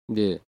way.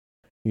 Yeah.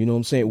 You know what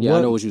I'm saying? Yeah,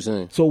 I know what you're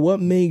saying. So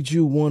what made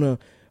you want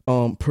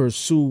to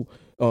pursue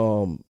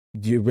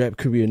your rap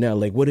career now?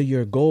 Like, what are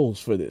your goals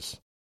for this?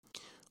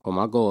 Well,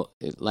 my goal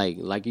is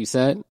like you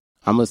said,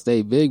 I'm gonna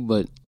stay big,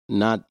 but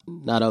not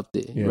up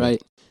there,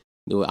 right?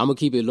 I'm gonna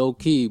keep it low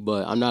key,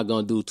 but I'm not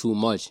gonna do too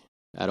much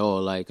at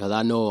all, like, because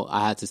I know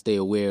I have to stay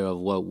aware of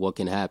what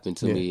can happen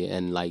to me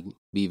and like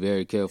be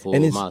very careful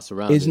with my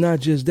surroundings. It's not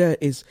just that.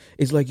 It's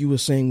like you were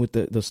saying with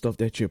the stuff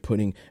that you're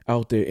putting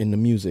out there in the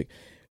music.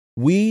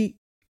 We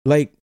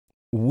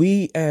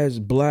as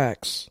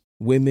blacks,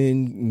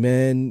 women,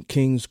 men,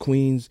 kings,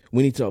 queens,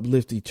 we need to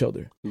uplift each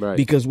other. Right.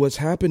 Because what's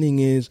happening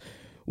is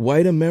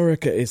white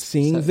America is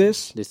seeing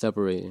this. They're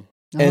separating.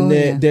 And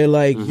they're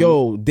like,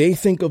 yo, they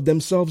think of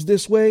themselves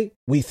this way.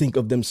 We think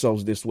of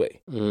themselves this way.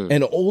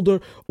 An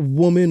older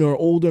woman or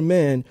older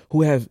man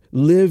who have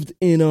lived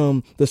in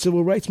the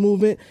civil rights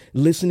movement,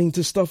 listening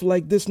to stuff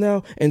like this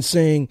now and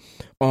saying,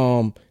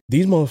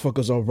 these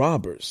motherfuckers are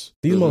robbers.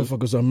 These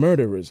motherfuckers are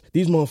murderers.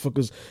 These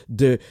motherfuckers,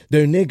 they're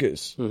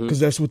niggers. Because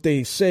that's what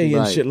they say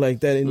and shit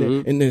like that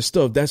in their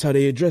stuff. That's how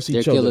they address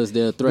each other. They're killers,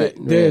 they're a threat.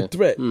 They're a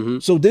threat.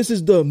 So this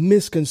is the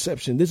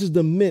misconception. This is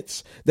the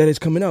myths that is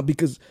coming out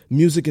because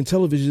music and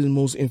television is the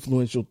most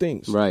influential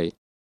things. Right.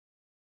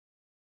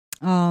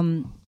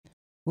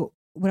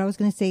 What I was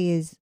going to say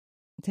is,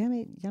 damn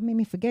it, y'all made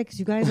me forget because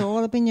you guys are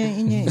all up in your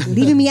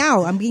leaving me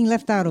out. I'm being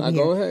left out over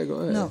here. Go ahead.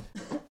 No,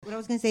 what I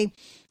was going to say,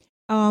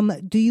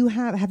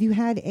 have you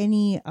had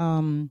any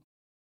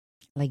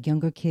like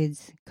younger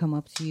kids come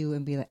up to you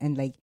and be like, and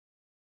like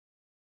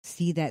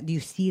see that? Do you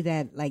see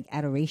that like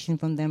adoration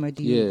from them, or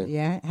do you?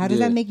 Yeah. How does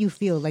that make you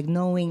feel? Like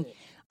knowing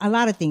a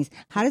lot of things.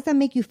 How does that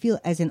make you feel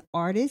as an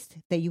artist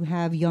that you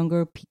have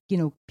younger,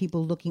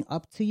 people looking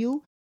up to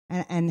you,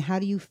 and how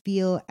do you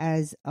feel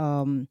as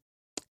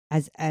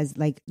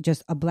like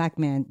just a black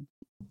man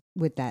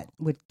with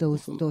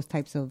those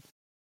types of?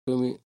 Feel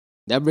me?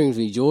 That brings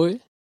me joy,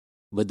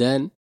 but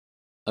then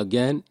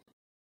again,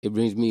 it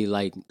brings me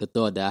like the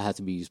thought that I have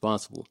to be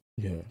responsible.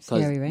 Yeah. Because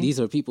Scary, right? these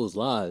are people's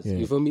lives. Yeah.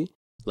 You feel me?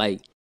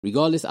 Like,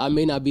 regardless, I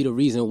may not be the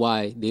reason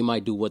why they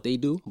might do what they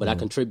do, but I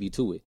contribute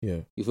to it.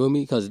 Yeah. You feel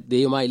me? Because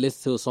they might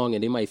listen to a song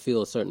and they might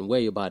feel a certain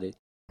way about it,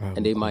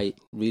 and they might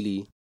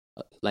really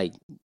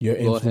You're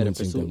go ahead and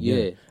influencing pursue. them.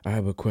 Yeah. I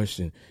have a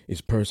question.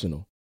 It's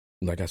personal.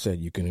 Like I said,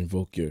 you can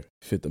invoke your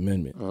Fifth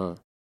Amendment.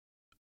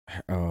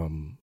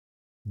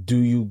 Do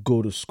you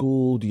go to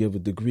school? Do you have a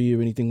degree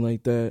or anything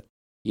like that?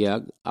 Yeah,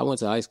 I went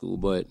to high school,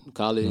 but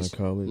college, Not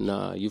college.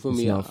 nah. You feel It's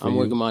me? not for I'm you.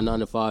 working my 9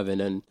 to 5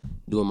 and then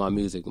doing my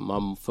music.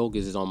 My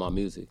focus is on my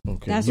music.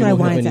 Okay. That's you what I don't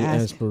wanted have to any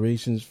ask.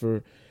 aspirations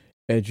for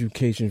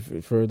education,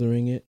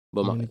 furthering it?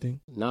 But or anything?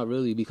 not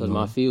really, because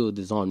my field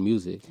is on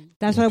music.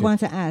 That's what I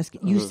wanted to ask.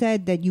 You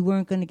said that you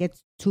weren't going to get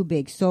too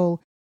big. So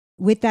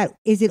with that,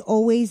 is it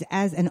always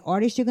as an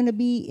artist you're going to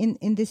be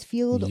in this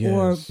field or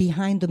Yes.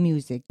 behind the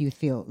music, you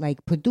feel?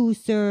 Like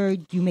producer,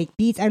 you make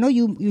beats? I know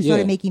you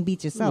started making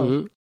beats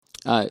yourself.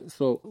 All right,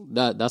 so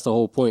that's the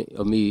whole point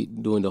of me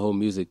doing the whole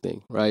music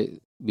thing,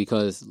 right?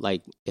 Because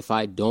like if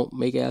I don't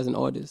make it as an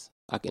artist,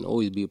 I can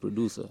always be a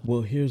producer. Well,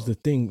 here's the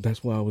thing.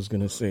 That's what I was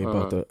gonna say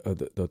about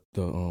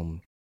the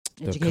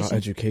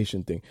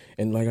education thing.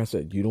 And like I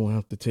said, you don't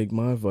have to take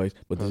my advice,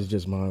 but this is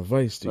just my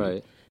advice to you.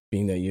 Right.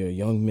 Being that you're a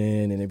young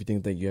man and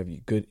everything, that you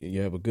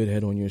have a good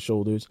head on your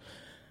shoulders.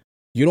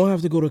 You don't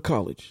have to go to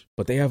college,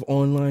 but they have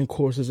online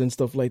courses and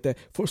stuff like that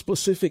for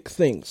specific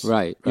things.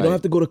 Right. You don't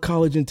have to go to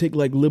college and take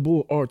like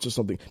liberal arts or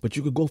something, but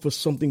you could go for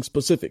something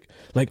specific,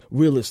 like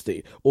real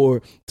estate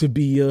or to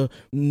be a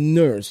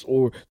nurse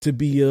or to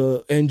be a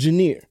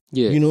engineer.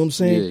 Yeah. You know what I'm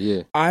saying?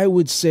 Yeah. I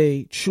would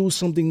say choose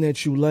something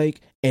that you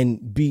like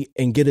and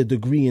get a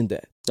degree in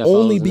that. That's all I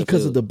Only was gonna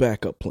because say. of the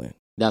backup plan.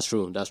 That's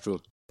true.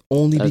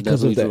 Only That's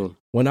because of that. definitely true.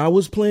 When I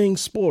was playing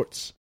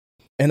sports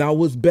and I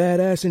was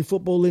badass in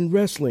football and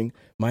wrestling,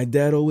 my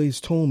dad always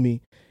told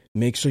me,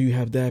 make sure you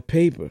have that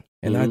paper.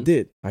 And I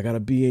did. I got a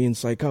BA in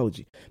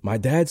psychology. My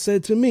dad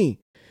said to me,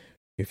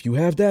 if you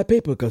have that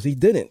paper, because he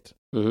didn't.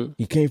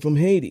 He came from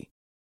Haiti.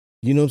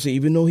 You know what I'm saying?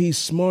 Even though he's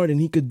smart and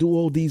he could do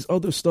all these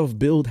other stuff,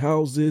 build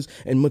houses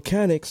and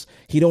mechanics,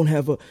 he don't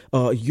have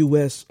a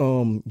U.S.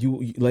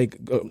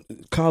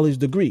 College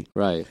degree.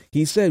 Right.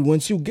 He said,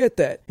 once you get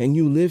that and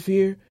you live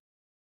here,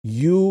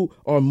 you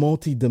are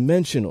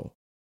multidimensional.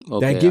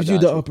 Okay, That gives I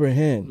you got the upper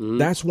hand. Mhm.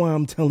 That's why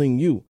I'm telling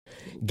you,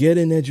 get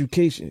an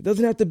education. It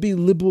doesn't have to be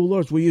liberal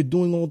arts where you're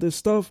doing all this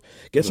stuff.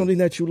 Get something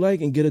that you like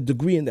and get a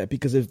degree in that.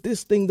 Because if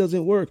this thing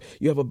doesn't work,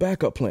 you have a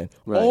backup plan.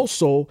 Right.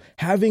 Also,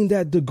 having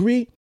that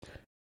degree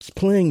is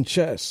playing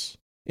chess.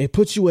 It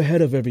puts you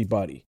ahead of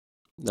everybody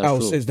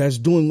else that's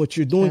doing what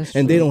you're doing, That's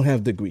and they true. don't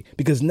have degree.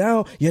 Because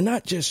now you're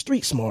not just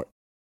street smart,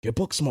 you're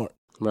book smart.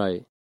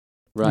 Right.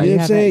 You know what I'm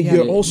have saying? that-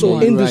 You're yeah, also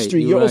you're industry.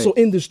 right, You're you're also right.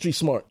 industry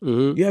smart.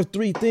 Mhm. You have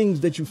three things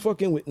that you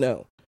fucking with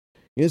now.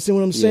 You understand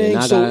what I'm Yeah, saying?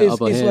 and I So got an it's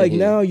upper hand like here.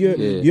 now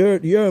Yeah.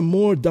 you're a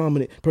more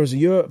dominant person.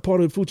 You're part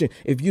of the food chain.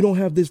 If you don't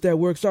have this that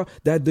works out,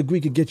 that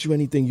degree could get you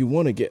anything you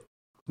want to get.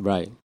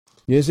 Right.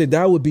 You know what I'm saying?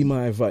 That would be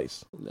my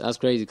advice. That's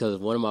crazy because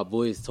one of my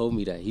boys told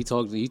me that. He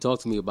talked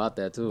to me about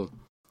that too.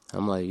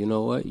 I'm like, you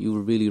know what? You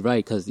were really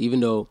right, because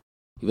even though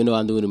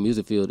I'm doing the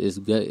music field, it's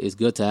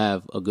good to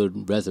have a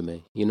good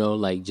resume. You know,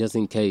 like just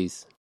in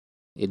case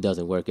it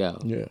doesn't work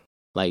out. Yeah.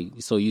 Like,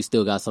 so you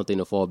still got something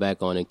to fall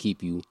back on and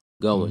keep you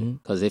going.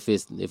 Because if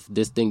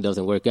this thing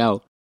doesn't work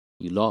out,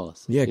 you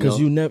lost. Yeah, because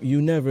you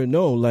never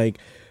know. Like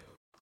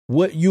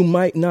what you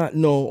might not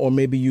know, or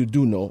maybe you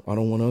do know. I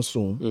don't want to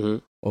assume.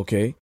 Mm-hmm.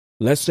 Okay,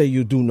 let's say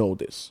you do know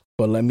this,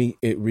 but let me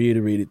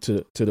reiterate it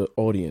to the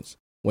audience.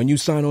 When you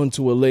sign on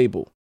to a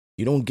label,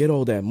 you don't get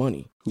all that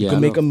money. You Yeah, can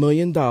I make know. $1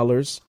 million.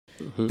 Mm-hmm.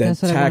 Then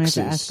That's what I wanted taxes.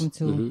 to ask him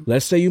too. Mhm.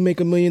 Let's say you make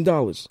 $1 million.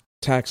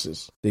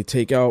 Taxes. They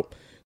take out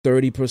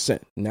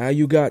 30%. Now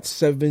you got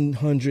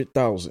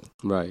 700,000.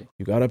 Right.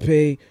 You gotta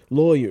pay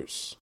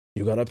lawyers.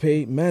 You gotta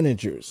pay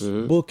managers,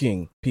 Mhm.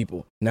 booking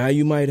people. Now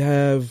you might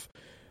have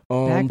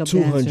Backup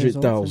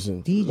 200,000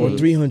 dancers, or DJs.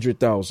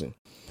 300,000.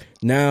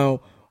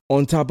 Now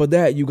on top of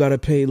that, you gotta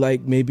pay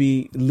like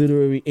maybe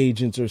literary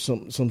agents or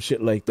some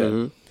shit like that.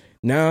 Mhm.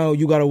 Now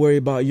you gotta worry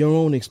about your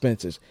own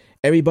expenses.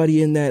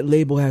 Everybody in that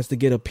label has to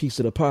get a piece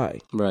of the pie.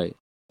 Right.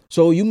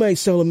 So you might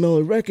sell 1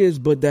 million records,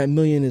 but that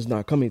million is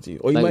not coming to you.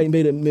 Or you Like- might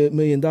make $1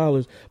 million,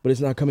 but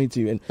it's not coming to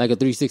you. And Like a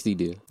 360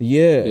 deal.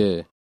 yeah.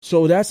 Yeah.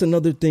 So that's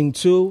another thing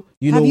too.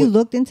 You Have know, you when-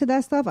 looked into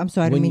that stuff? I'm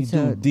sorry, I didn't when mean you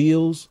to. do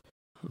deals,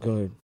 go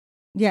ahead.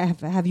 Yeah,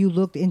 have you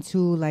looked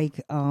into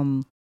like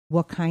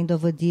what kind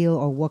of a deal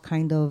or what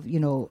kind of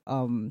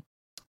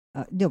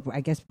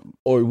I guess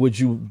Or would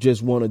you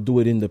just want to do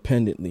it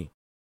independently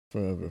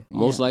forever?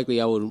 Most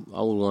likely, I would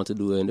want to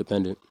do it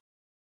independent.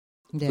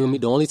 yeah. Feel me?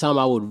 The only time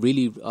I would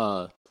really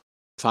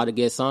try to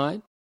get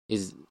signed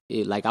is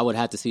like I would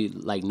have to see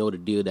know the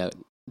deal that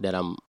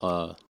I'm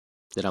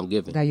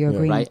giving, that you're Yeah.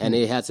 agreeing right? to. And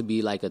it has to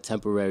be like a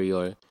temporary,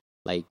 or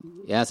like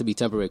it has to be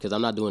temporary, because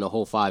I'm not doing a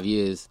whole 5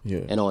 years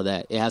Yeah. and all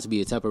that. It has to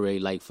be a temporary,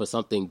 like for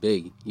something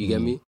big. You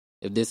get me?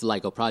 if this is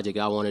like a project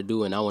I want to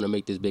do and I want to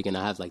make this big and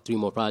I have like 3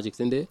 more projects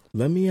in there.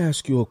 Let me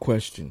ask you a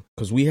question,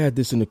 because we had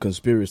this in the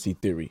conspiracy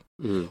theory.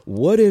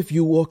 What if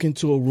you walk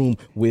into a room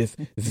with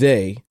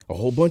a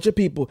whole bunch of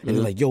people, and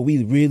they're like, yo,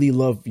 we really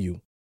love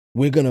you.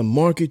 We're going to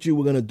market you.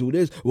 We're going to do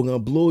this. We're going to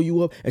blow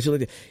you up. And shit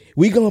like that.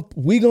 We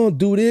gonna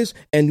do this,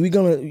 and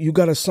you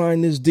got to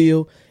sign this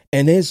deal.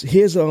 And here's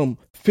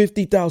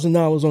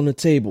 $50,000 on the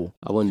table.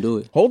 I wouldn't do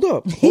it. Hold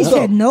up. He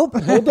said nope.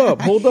 Hold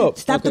up.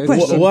 Stop the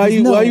question. Why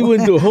you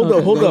wouldn't do it? Hold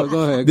up.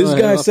 Go ahead. This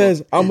guy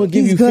says, I'm going to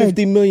give He's you good.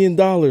 $50 million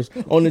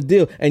on the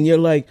deal. And you're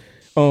like,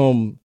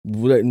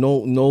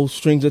 no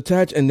strings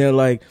attached. And they're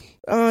like,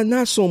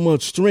 not so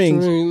much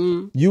strings.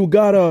 You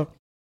gotta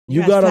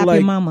slap like,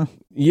 your mama.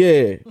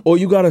 yeah, or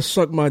you gotta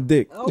suck my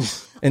dick,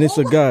 and it's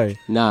a guy.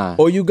 Nah.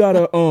 Or you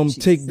gotta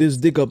take this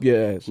dick up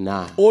your ass.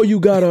 Nah. Or you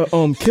gotta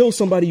kill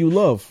somebody you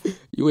love.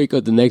 You wake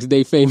up the next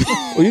day famous.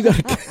 Or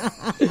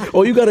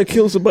you gotta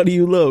kill somebody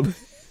you love.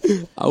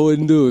 I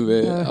wouldn't do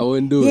it, man. I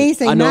wouldn't do He it. ain't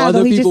say I know nah, other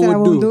though. He just people said I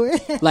would won't do.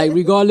 do it. Like,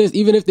 regardless,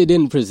 even if they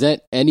didn't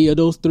present any of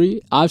those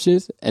 3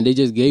 options and they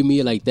just gave me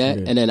it like that,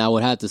 and then I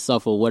would have to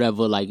suffer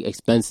whatever, like,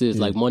 expenses,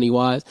 like,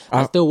 money-wise,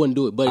 I still wouldn't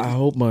do it. But I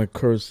hope my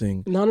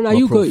cursing. No, my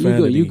you good.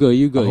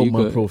 I hope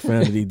my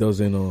profanity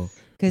doesn't.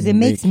 Because it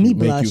makes me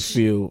make blush. you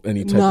feel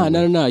any type of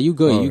way. No. You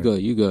good.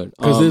 You good.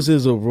 Because this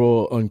is a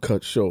raw,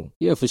 uncut show.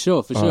 Yeah, for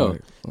sure.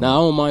 right. Now,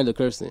 I don't mind the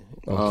cursing.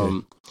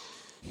 Okay.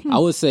 I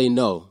would say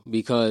no,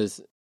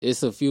 because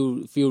it's a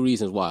few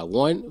reasons why.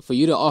 One, for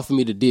you to offer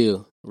me the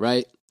deal,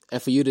 right? And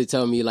for you to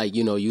tell me, like,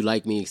 you know, you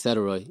like me,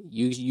 etc.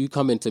 You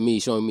come into me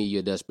showing me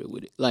you're desperate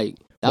with it. Like,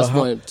 that's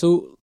one.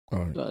 2,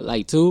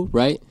 right. 2,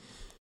 right?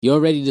 You're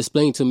already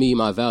displaying to me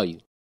my value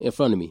in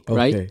front of me,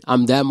 right? Okay.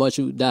 I'm that much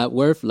that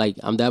worth. Like,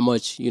 I'm that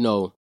much, you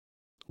know,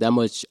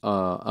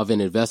 of an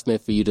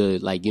investment for you to,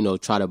 like, you know,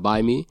 try to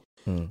buy me.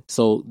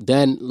 So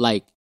then,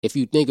 like, if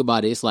you think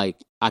about it, it's like,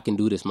 I can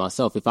do this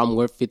myself. If I'm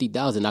worth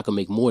 50,000, I can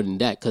make more than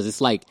that. Because it's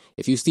like,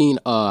 if you've seen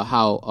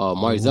how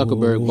Mark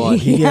Zuckerberg bought,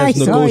 He has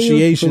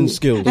negotiation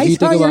skills. I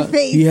saw your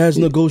face. He has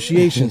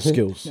negotiation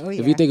skills. Oh, yeah.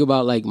 If you think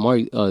about like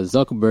Mark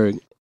Zuckerberg,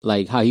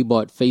 like how he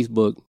bought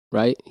Facebook,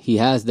 right? He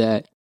has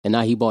that, and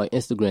now he bought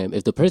Instagram.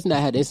 If the person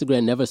that had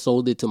Instagram never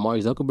sold it to Mark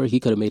Zuckerberg, he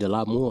could have made a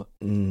lot more.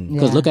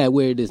 Because look at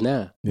where it is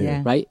now,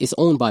 right? It's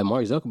owned by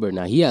Mark Zuckerberg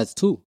now. He has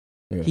 2.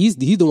 Yeah. He's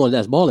the one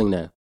that's balling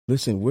now.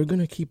 Listen, we're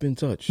going to keep in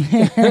touch.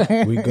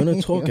 We're going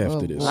to talk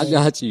after this. I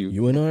got you.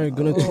 You and I are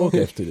going to talk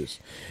after this.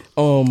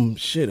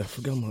 Shit, I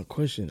forgot my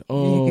question.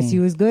 Because he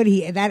was good.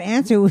 That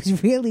answer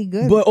was really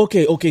good. But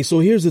okay. So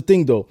here's the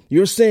thing, though.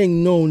 You're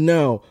saying no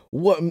now.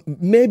 What?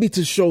 Maybe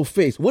to show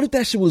face. What if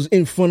that shit was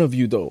in front of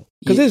you, though?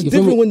 Because it's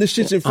different when the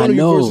shit's in front of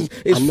you versus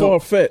it's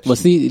far-fetched. But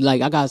see,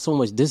 like, I got so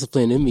much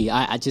discipline in me.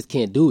 I just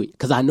can't do it.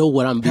 Because I know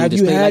what I'm being Have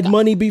you had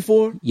money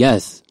before?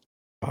 Yes.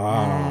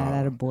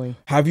 That a boy.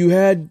 Have you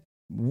had...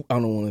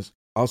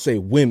 I'll say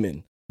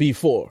women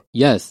before.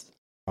 Yes.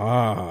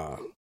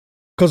 Because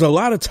a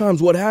lot of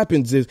times what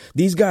happens is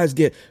these guys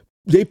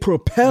they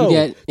propel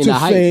to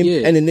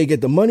fame, and then they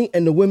get the money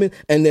and the women,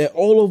 and they're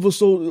all over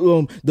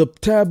the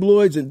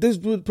tabloids, and this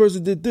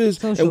person did this,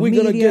 social and we're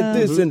going to get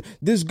this, media. and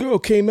this girl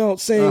came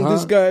out saying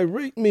this guy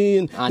raped me,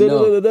 and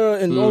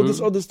and all this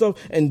other stuff,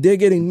 and they're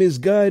getting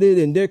misguided,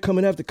 and they're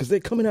coming after, because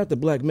they're coming after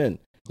black men.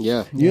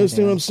 Yeah. You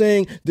understand what I'm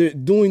saying? They're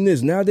doing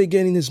this. Now they're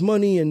getting this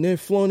money and they're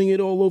flaunting it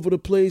all over the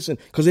place, and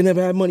because they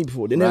never had money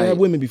before. They never had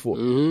women before.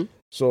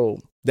 So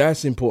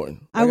that's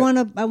important. I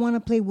wanna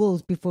play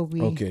Wolves before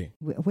we... Okay.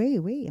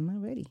 Wait, am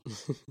I ready?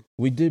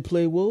 We did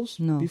play Wolves?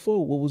 No.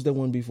 Before? What was that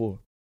one before?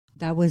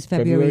 That was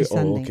February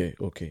Sunday.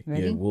 Oh, okay.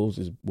 Ready? Yeah, Wolves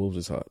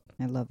is hot.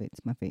 I love it.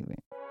 It's my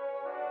favorite.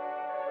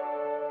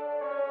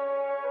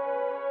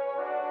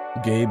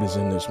 Gabe is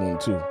in this one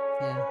too.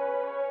 Yeah.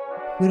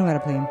 We don't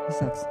gotta play him. He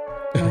sucks.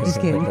 No, I'm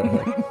just kidding.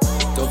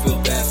 Don't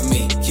feel bad for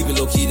me. Keep it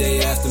low key, they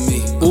after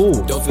me.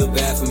 Ooh. Don't feel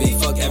bad for me.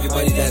 Fuck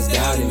everybody that's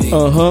doubting me.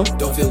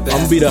 Don't feel bad. I'm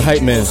gonna be the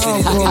hype man.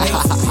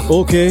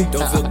 Okay.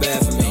 Don't feel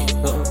bad for me.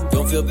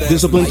 Don't feel bad.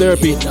 Discipline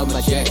therapy.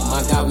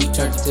 My God, we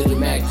turned to the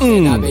max.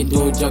 And I've been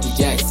doing jumping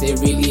jacks. It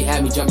really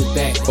had me jumping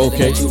back.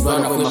 Okay. Let you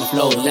run up with my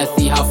flow. Let's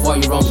see how far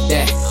you run with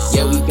that.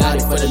 Yeah, we got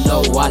it for the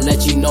low. I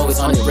let you know it's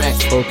on the rack.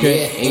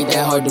 Okay. Yeah, ain't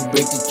that hard to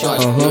break the chart.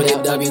 Know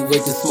that W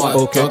with the smart.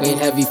 Okay. Talking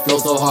heavy, flow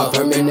so hard.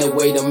 Permanent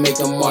way to make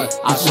a mark.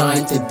 I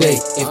shine today.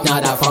 If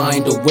not, I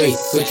find a way.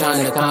 Quit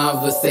trying to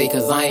conversate,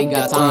 cause I ain't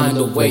got time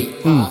to wait.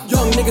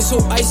 Young nigga so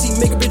icy,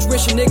 make a bitch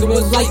wish a nigga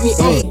was like me.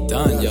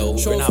 Done, yo.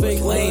 We're not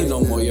playing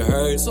no more, you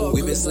heard?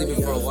 We've been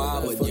sleeping for a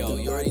while, but yo,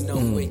 you already know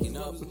waking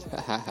up.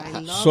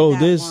 So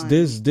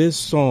this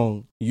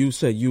song, you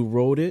said you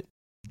wrote it?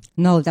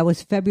 No, that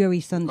was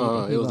February Sunday.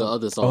 It was the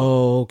other song.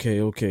 Oh,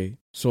 okay.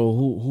 So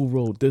who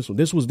wrote this one?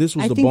 This was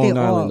I the think Bong they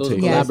all- Island It was a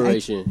tape. Yes,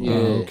 collaboration.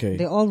 Okay.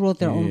 They all wrote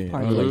their own Yeah,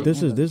 part. I like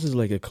this is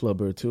like a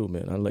clubber too,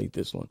 man. I like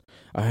this one.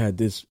 I had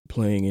this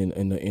playing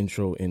in the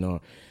intro in our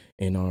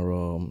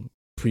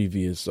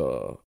previous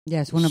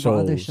Yes, one of our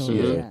other shows.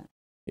 Yeah.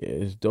 Yeah,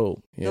 it's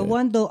dope. Yeah.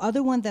 The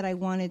other one that I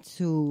wanted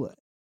to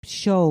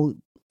show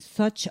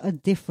such a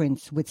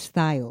difference with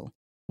style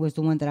was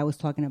the one that I was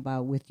talking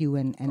about with you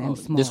and M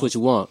Small. This what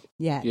you want?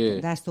 Yeah,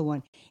 that's the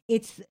one.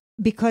 It's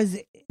because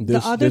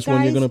the this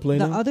one you're gonna play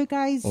the now? other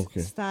guy's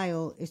Okay.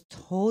 style is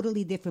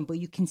totally different, but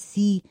you can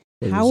see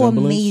The how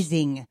resemblance?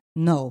 amazing.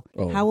 No,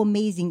 Oh. how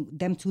amazing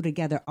them two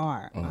together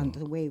are. On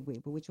the wait,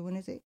 but which one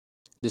is it?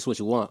 This what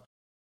you want?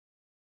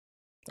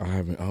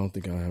 I don't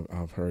think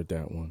I've heard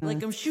that one.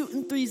 Like I'm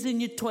shooting threes in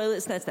your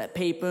toilet, snatch that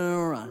paper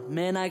and run.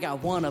 Man, I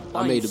got one up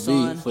on I made you, the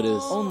son. beat for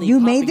this. Only You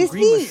popping made this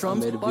green beat?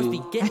 mushrooms, I made a bars be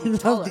beat. getting I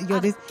taller. love it. Yo, I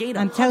this- gained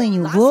I'm 100 telling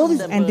you, lives Wolves from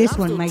them, and but this I'm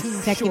one, still my too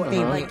second short.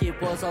 favorite. Like it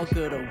was all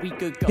good a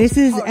week ago. This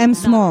is Hard M. not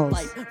Smalls.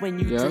 light when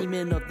you Yep.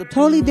 dreaming of the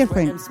Totally beams where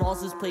different. M.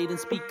 Smalls is played in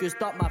speakers.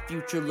 Thought my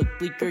future looked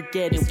bleaker,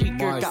 getting It's weaker.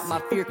 Marckson. Got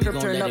my fear We curve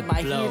gon' turned let up it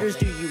my blow. heaters.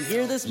 Do you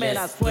hear this, man?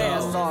 Let's I swear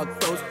go. I saw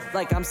ghosts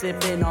like I'm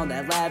sipping on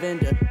that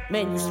lavender.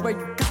 Man, you swear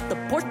you got the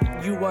porch,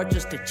 but you are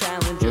just a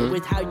challenger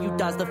with how you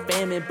dodge the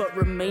famine, but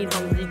remain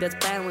hungry. That's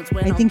balance.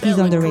 When I I'm think he's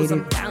failing, 'cause underrated.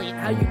 I'm valiant.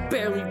 How you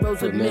barely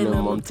rose with With minimum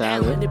minimum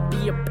talent. talent. To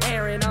be a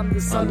parent, I'm the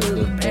son of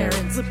the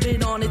parent.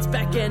 Flipping on its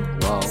back end.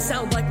 Wow.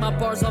 Sound like my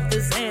bars off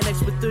this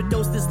annex with the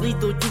dose this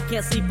lethal. You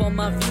can't sleep on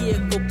my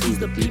vehicle. Please,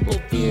 the people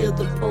feel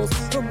the pulse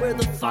from where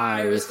the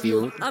fire is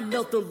fueled. I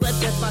melt the lead,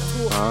 that's my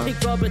tool.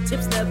 Pink rubber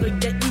tips never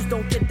get used.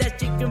 Don't get that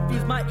shit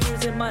confused. My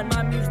ears and my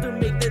muse to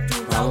make the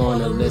tunes I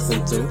wanna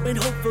listen to. And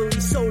hopefully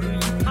so do you.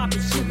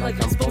 Popping shit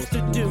like I'm supposed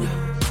to do.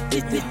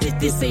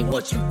 This ain't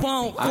what you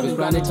want. I been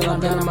grinding till I'm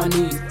down on my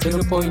knees, to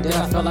the point that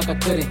I felt like I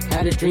couldn't.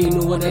 Had a dream,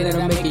 knew one day that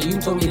I'd make it. You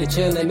told me to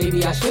chill and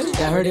maybe I shouldn't.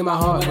 That hurt in my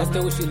heart. But I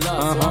still wish you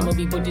love. So I'ma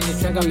be putting this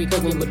track on me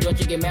cooking. But don't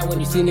you get mad when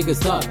you You see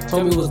niggas up.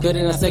 Told me it was good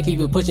and I said keep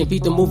it pushing.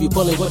 Beat the move you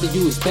pulling. What did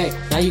you expect?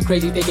 Now you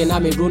crazy thinking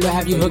I'm in Bruno.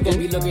 Have you Gon' hooking?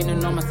 be looking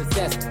at all my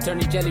success.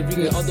 Turning jelly,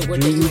 reaping all the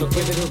work they do to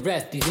give it a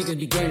rest. These niggas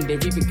be grinding, they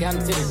reaping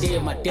counting to the day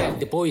of my death.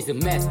 The boy's a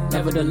mess.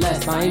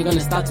 Nevertheless, I ain't gonna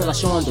stop till I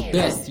show 'em the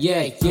best.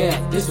 Yeah,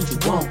 this what you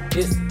want.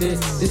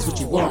 This what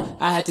you want.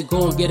 I had to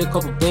go and get a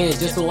couple bands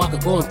just so I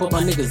could go and put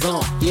my niggas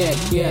on. Yeah,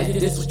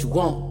 this what you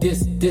want.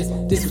 This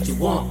what you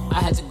want. I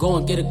had to go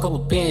and get a couple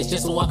bands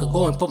just so I could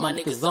go and put my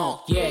niggas on.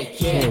 Yeah.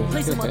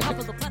 Place 'em on top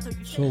of the plateau.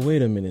 You So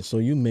wait a minute. So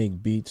you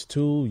make beats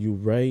too? You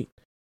write?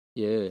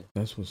 Yeah,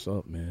 That's what's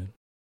up, man.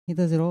 He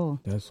does it all.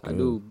 That's good. I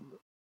do.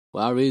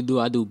 Well, I really do.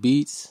 I do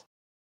beats,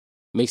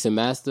 mix and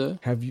master.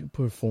 Have you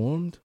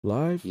performed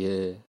live?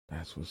 Yeah,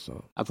 That's what's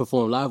up. I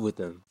perform live with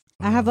them.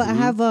 I have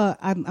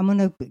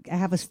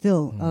a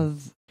still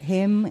of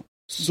him,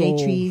 J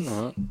Trees.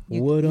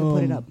 You What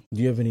put it up.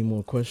 do you have any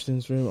more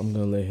questions for him? I'm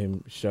gonna let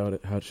him shout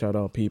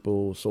out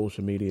people,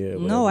 social media.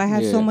 No, I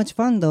whatever. had so Yeah. much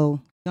fun though.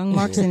 Young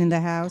Marckson in the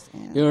house.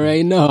 You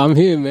already know I'm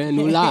here, man.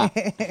 Nula,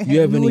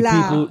 You have any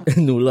Nula.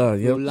 people?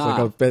 Nula, yep.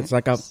 Nula.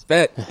 Saka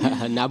fet.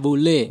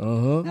 Nabule.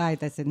 All right,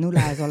 that's it.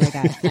 Nula is all I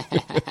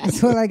got.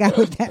 That's all I got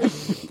with that.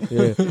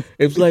 Yeah,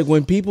 it's like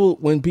when people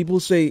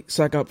say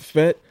 "sakap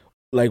fet,"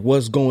 like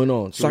what's going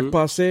on. Sak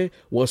passe,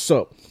 what's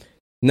up?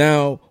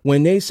 Now,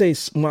 when they say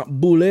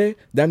 "bule,"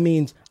 that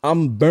means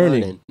I'm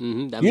burning. That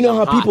You means know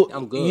how I'm hot. people,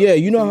 I'm good. yeah,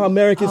 you know how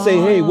Americans say,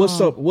 "Hey,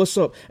 what's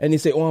up?" And they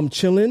say, "Oh, I'm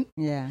chilling."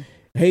 Yeah.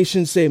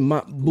 Haitians say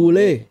 "ma bule."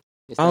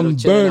 Instead I'm of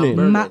chilling,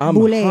 burning. Ma I'm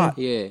bule. hot.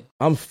 Yeah,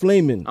 I'm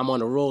flaming. I'm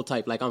on a roll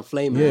type, like I'm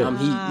flaming. Yeah. I'm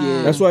heat.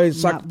 Yeah, That's why it's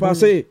sak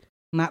passe.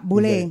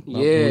 Matbule.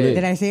 Yeah.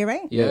 Did I say it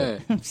right? Yeah.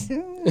 I'm You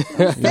know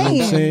what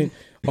I'm saying?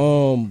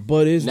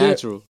 But is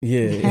Natural.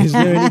 there? Yeah. Is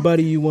there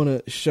anybody you want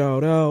to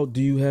shout out?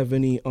 Do you have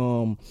any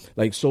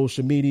like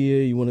social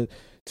media you want to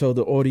tell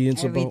the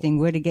audience Everything.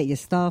 Where to get your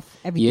stuff.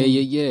 Everything.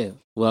 Yeah.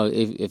 Well,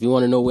 if you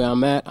want to know where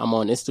I'm at, I'm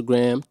on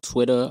Instagram,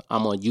 Twitter,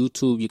 I'm on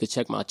YouTube. You can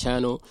check my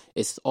channel.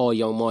 It's all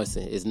Young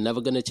Marckson. It's never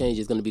going to change.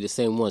 It's going to be the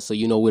same one. So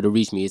you know where to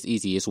reach me. It's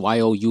easy. It's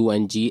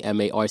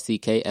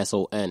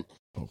YOUNGMARCKSON.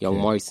 Young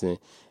Marckson.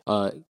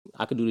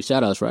 I could do the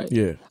shout outs, right?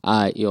 Yeah.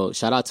 All right,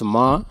 shout out to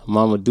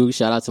Mama Duke.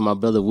 Shout out to my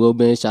brother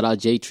Wilbin. Shout out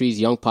J Trees,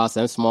 Young Posse,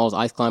 M Smalls,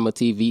 Ice Climber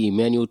TV,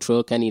 Emmanuel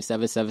Trill, Kenny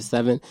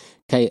 777,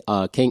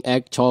 King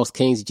Egg, Charles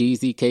Kings,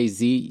 GZ,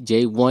 KZ,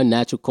 J1,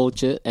 Natural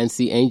Culture,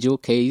 NC Angel,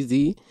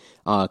 KZ,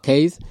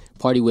 K's,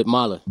 Party with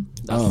Mala.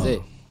 That's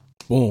it.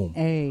 Boom.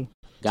 Hey.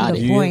 Got to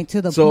it. the point.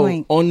 To the So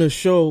point. on the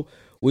show,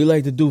 we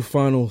like to do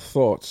final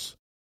thoughts.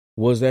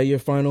 Was that your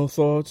final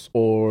thoughts,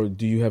 or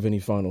do you have any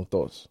final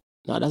thoughts?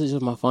 No, that's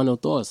just my final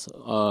thoughts.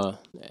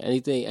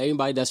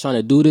 Anybody that's trying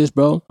to do this,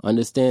 bro,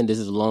 understand this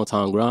is a long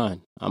time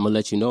grind. I'm gonna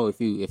let you know if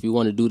you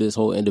want to do this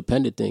whole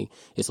independent thing,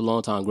 it's a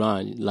long time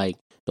grind. Like,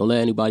 don't let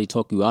anybody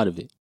talk you out of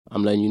it.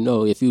 I'm letting you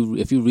know if you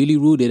really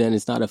rooted and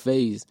it's not a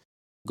phase,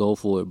 go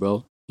for it,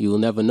 bro. You will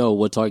never know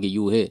what target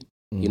you will hit.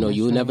 You know,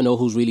 you will never know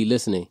who's really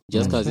listening.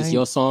 Just because it's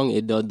your song,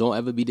 don't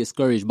ever be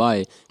discouraged by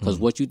it. Because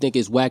what you think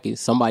is wacky,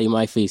 somebody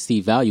might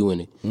see value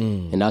in it,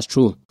 and that's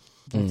true.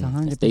 That's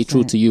 100%. Stay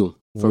true to you.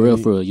 For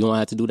real. You don't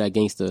have to do that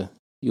gangster.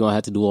 You don't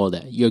have to do all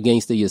that. You're a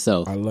gangster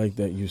yourself. I like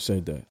that you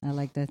said that. I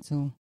like that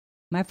too.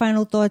 My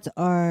final thoughts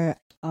are,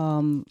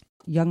 Young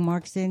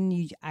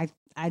Marckson,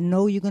 I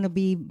know you're going to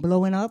be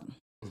blowing up.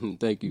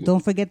 Thank you.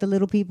 Don't forget the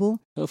little people.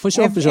 For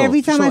sure.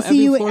 Every time I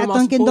see you Every at my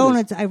Dunkin' supporters.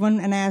 Donuts, I run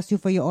and I ask you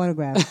for your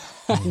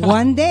autograph.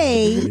 one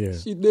day,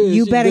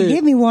 you better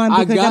give me one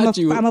because I'm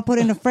gonna put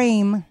in a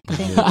frame.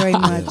 Thank you very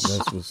much.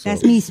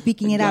 That's me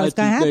speaking it out. It's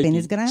gonna happen.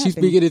 It's gonna happen. She's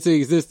speaking it to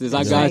existence.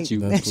 I got you.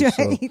 That's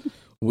right.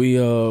 We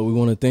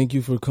want to thank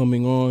you for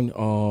coming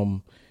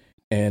on.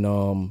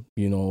 And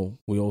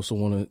we also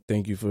want to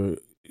thank you for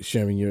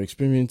sharing your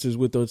experiences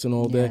with us and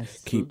all that.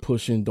 Keep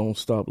pushing, don't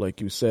stop,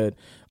 like you said.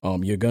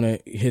 You're gonna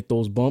hit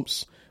those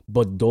bumps,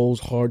 but those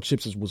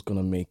hardships is what's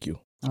gonna make you.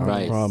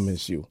 I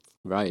promise you.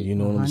 Right. You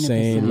know what I'm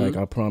saying? Like,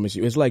 I promise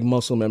you. It's like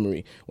muscle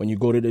memory. When you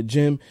go to the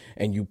gym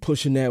and you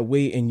pushing that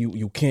weight and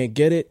you can't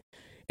get it,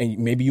 and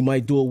maybe you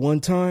might do it one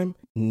time,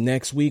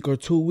 next week or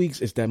 2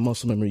 weeks, it's that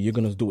muscle memory. You're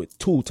going to do it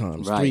 2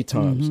 times, 3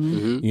 times.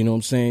 You know what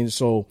I'm saying?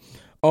 So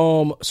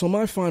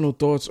my final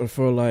thoughts are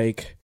for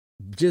like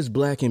just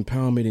black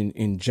empowerment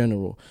in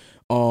general.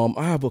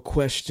 I have a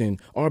question.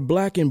 Are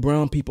black and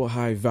brown people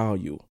high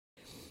value?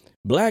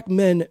 Black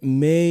men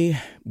may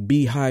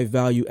be high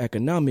value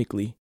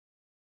economically,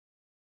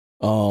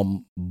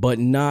 but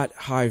not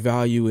high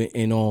value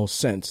in all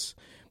sense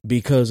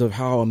because of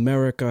how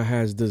America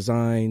has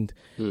designed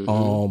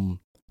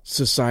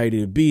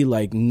society to be.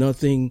 Like,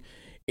 nothing,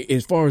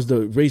 as far as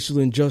the racial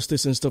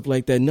injustice and stuff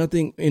like that,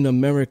 nothing in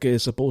America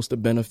is supposed to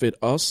benefit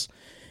us.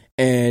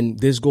 And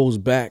this goes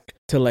back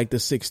to like the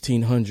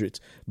 1600s.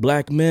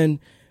 Black men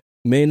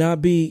may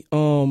not be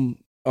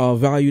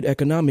valued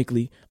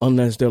economically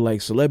unless they're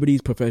like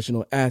celebrities,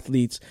 professional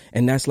athletes,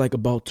 and that's like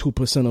about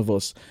 2% of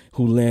us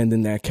who land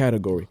in that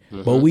category.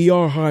 But we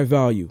are high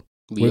value.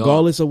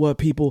 Regardless of what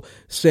people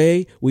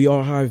say, we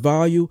are high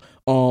value.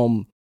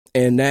 And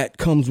that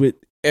comes with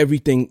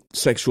everything: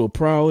 sexual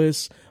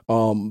prowess,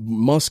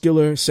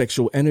 muscular,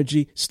 sexual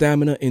energy,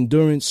 stamina,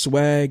 endurance,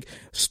 swag,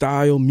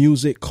 style,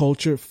 music,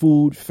 culture,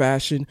 food,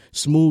 fashion,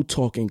 smooth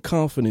talking,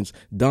 confidence,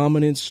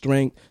 dominance,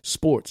 strength,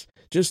 sports,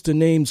 just to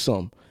name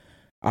some.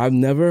 I've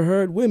never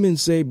heard women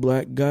say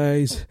black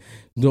guys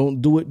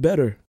don't do it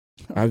better.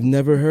 I've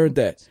never heard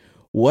that.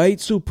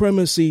 White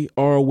supremacy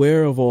are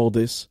aware of all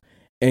this,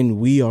 and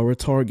we are a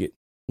target.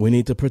 We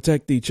need to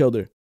protect each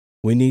other.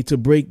 We need to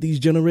break these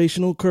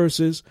generational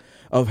curses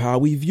of how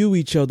we view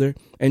each other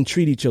and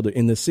treat each other.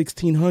 In the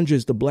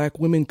 1600s, the black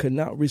women could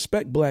not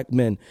respect black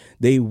men.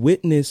 They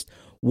witnessed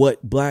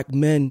what black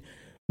men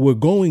were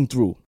going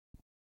through.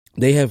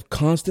 They have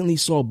constantly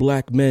saw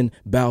black men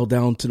bow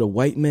down to the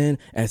white man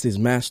as his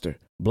master.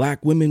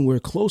 Black women were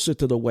closer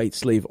to the white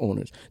slave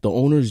owners. The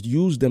owners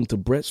used them to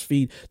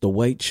breastfeed the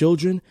white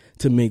children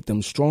to make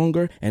them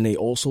stronger, and they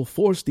also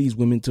forced these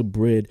women to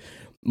breed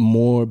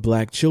more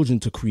black children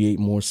to create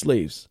more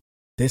slaves.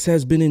 This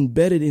has been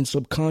embedded in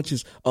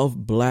subconscious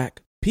of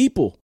black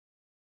people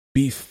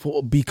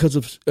because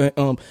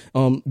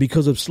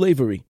of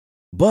slavery.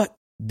 But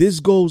this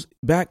goes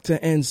back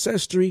to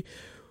ancestry.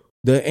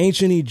 The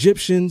ancient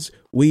Egyptians,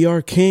 we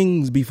are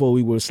kings before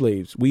we were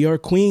slaves. We are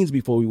queens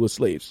before we were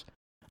slaves.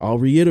 I'll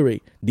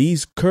reiterate,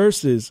 these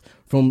curses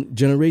from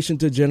generation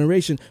to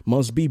generation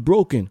must be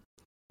broken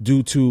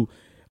due to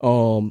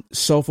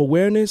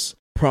self-awareness,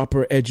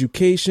 proper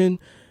education,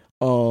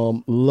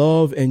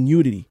 love, and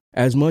unity.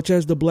 As much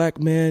as the black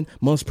man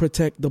must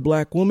protect the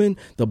black woman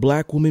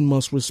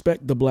must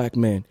respect the black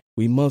man.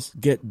 We must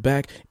get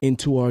back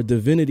into our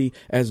divinity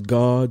as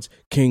gods,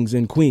 kings,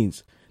 and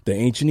queens. The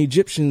ancient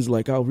Egyptians,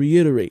 like I'll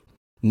reiterate,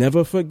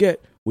 never forget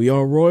we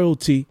are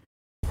royalty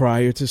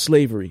prior to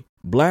slavery.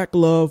 Black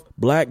love,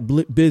 black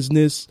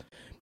business,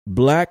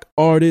 black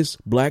artists,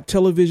 black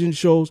television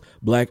shows,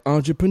 black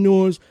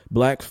entrepreneurs,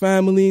 black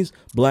families,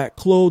 black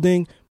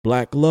clothing,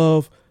 black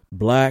love,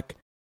 black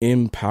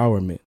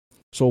empowerment.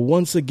 So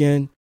once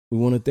again, we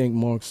want to thank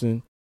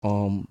Marckson.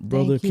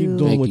 Brother, keep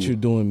doing what you're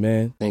doing,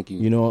 man. Thank you.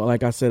 You know,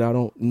 like I said, I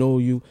don't know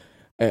you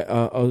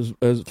as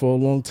for a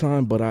long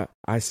time, but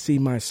I see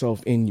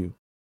myself in you.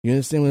 You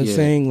understand what I'm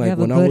saying? Like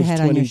when I was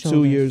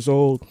 22 years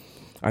old,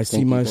 I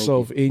see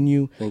myself in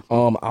you.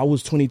 I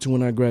was 22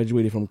 when I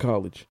graduated from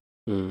college,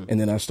 and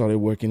then I started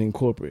working in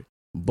corporate.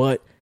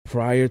 But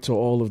prior to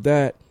all of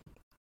that,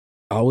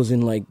 I was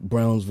in like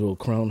Brownsville,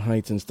 Crown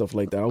Heights, and stuff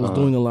like that. I was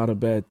doing a lot of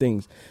bad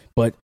things,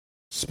 but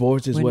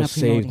sports is what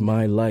saved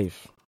my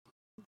life.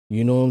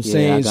 You know what I'm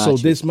saying? So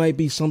this might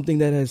be something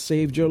that has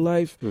saved your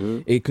life.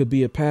 It could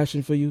be a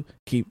passion for you.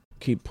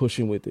 Keep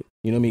pushing with it.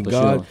 You know what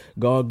I mean?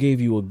 God gave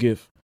you a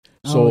gift.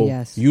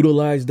 So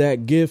utilize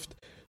that gift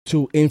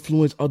to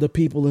influence other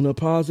people in a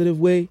positive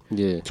way,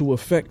 to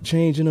affect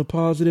change in a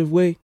positive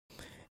way.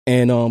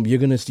 And you're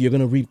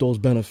gonna reap those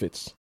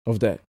benefits of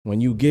that.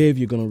 When you give,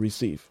 you're gonna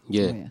receive.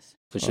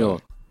 For sure.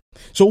 Right.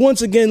 So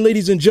once again,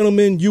 ladies and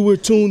gentlemen, you were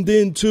tuned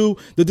in to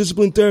the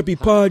Discipline Therapy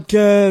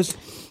Podcast.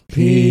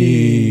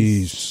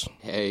 Peace.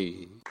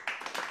 Hey.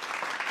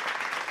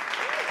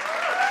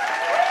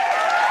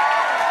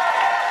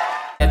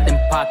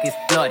 Pockets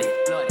flooded,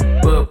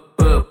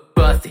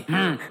 busted.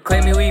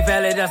 Claiming we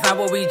valid that's not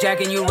what we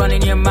jacking. You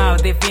running your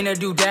mouth, they finna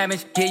do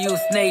damage. Get you a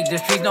snake, the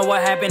streets know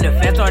what happened. The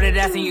feds started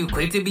asking you,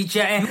 quick to be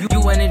chatting.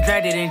 You went and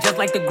dragged it in just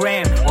like the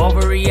gram.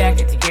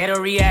 Overreacted to get a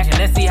reaction.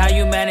 Let's see how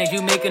you manage,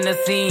 you making a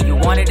scene. You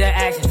wanted the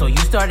action, so you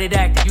started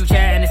acting. You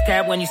chatting this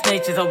cat when you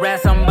snitches. So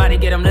rat somebody,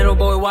 get him little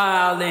boy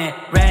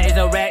wildin'. Rat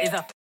is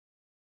a...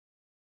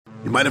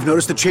 You might have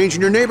noticed a change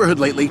in your neighborhood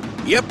lately.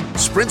 Yep,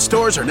 Sprint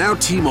stores are now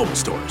T-Mobile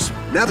stores.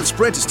 Now that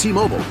Sprint is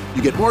T-Mobile,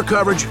 you get more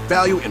coverage,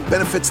 value, and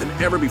benefits than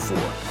ever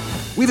before.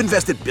 We've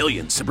invested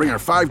billions to bring our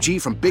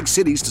 5G from big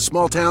cities to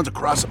small towns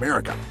across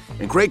America.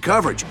 And great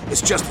coverage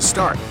is just the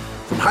start.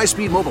 From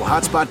high-speed mobile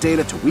hotspot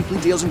data to weekly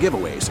deals and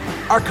giveaways,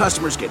 our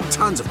customers get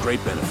tons of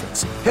great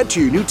benefits. Head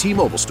to your new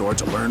T-Mobile store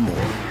to learn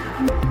more.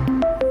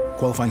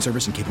 Qualifying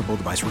service and capable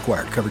device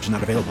required. Coverage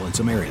not available in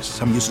some areas.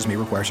 Some uses may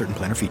require certain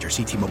plan or features.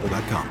 See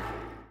T-Mobile.com.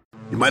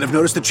 You might have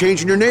noticed a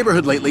change in your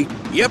neighborhood lately.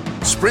 Yep,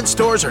 Sprint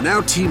stores are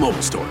now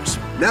T-Mobile stores.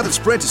 Now that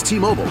Sprint is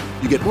T-Mobile,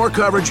 you get more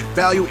coverage,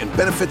 value, and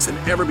benefits than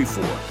ever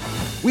before.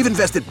 We've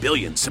invested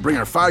billions to bring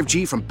our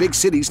 5G from big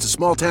cities to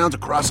small towns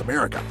across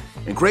America.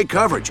 And great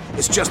coverage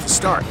is just the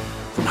start.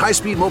 From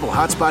high-speed mobile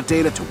hotspot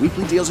data to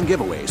weekly deals and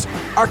giveaways,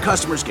 our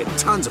customers get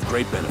tons of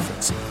great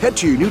benefits. Head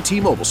to your new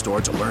T-Mobile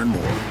store to learn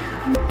more.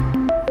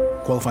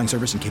 Qualifying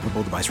service and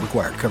capable device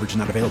required. Coverage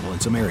not available in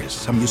some areas.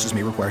 Some uses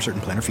may require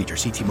certain plan or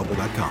features. See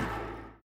T-Mobile.com.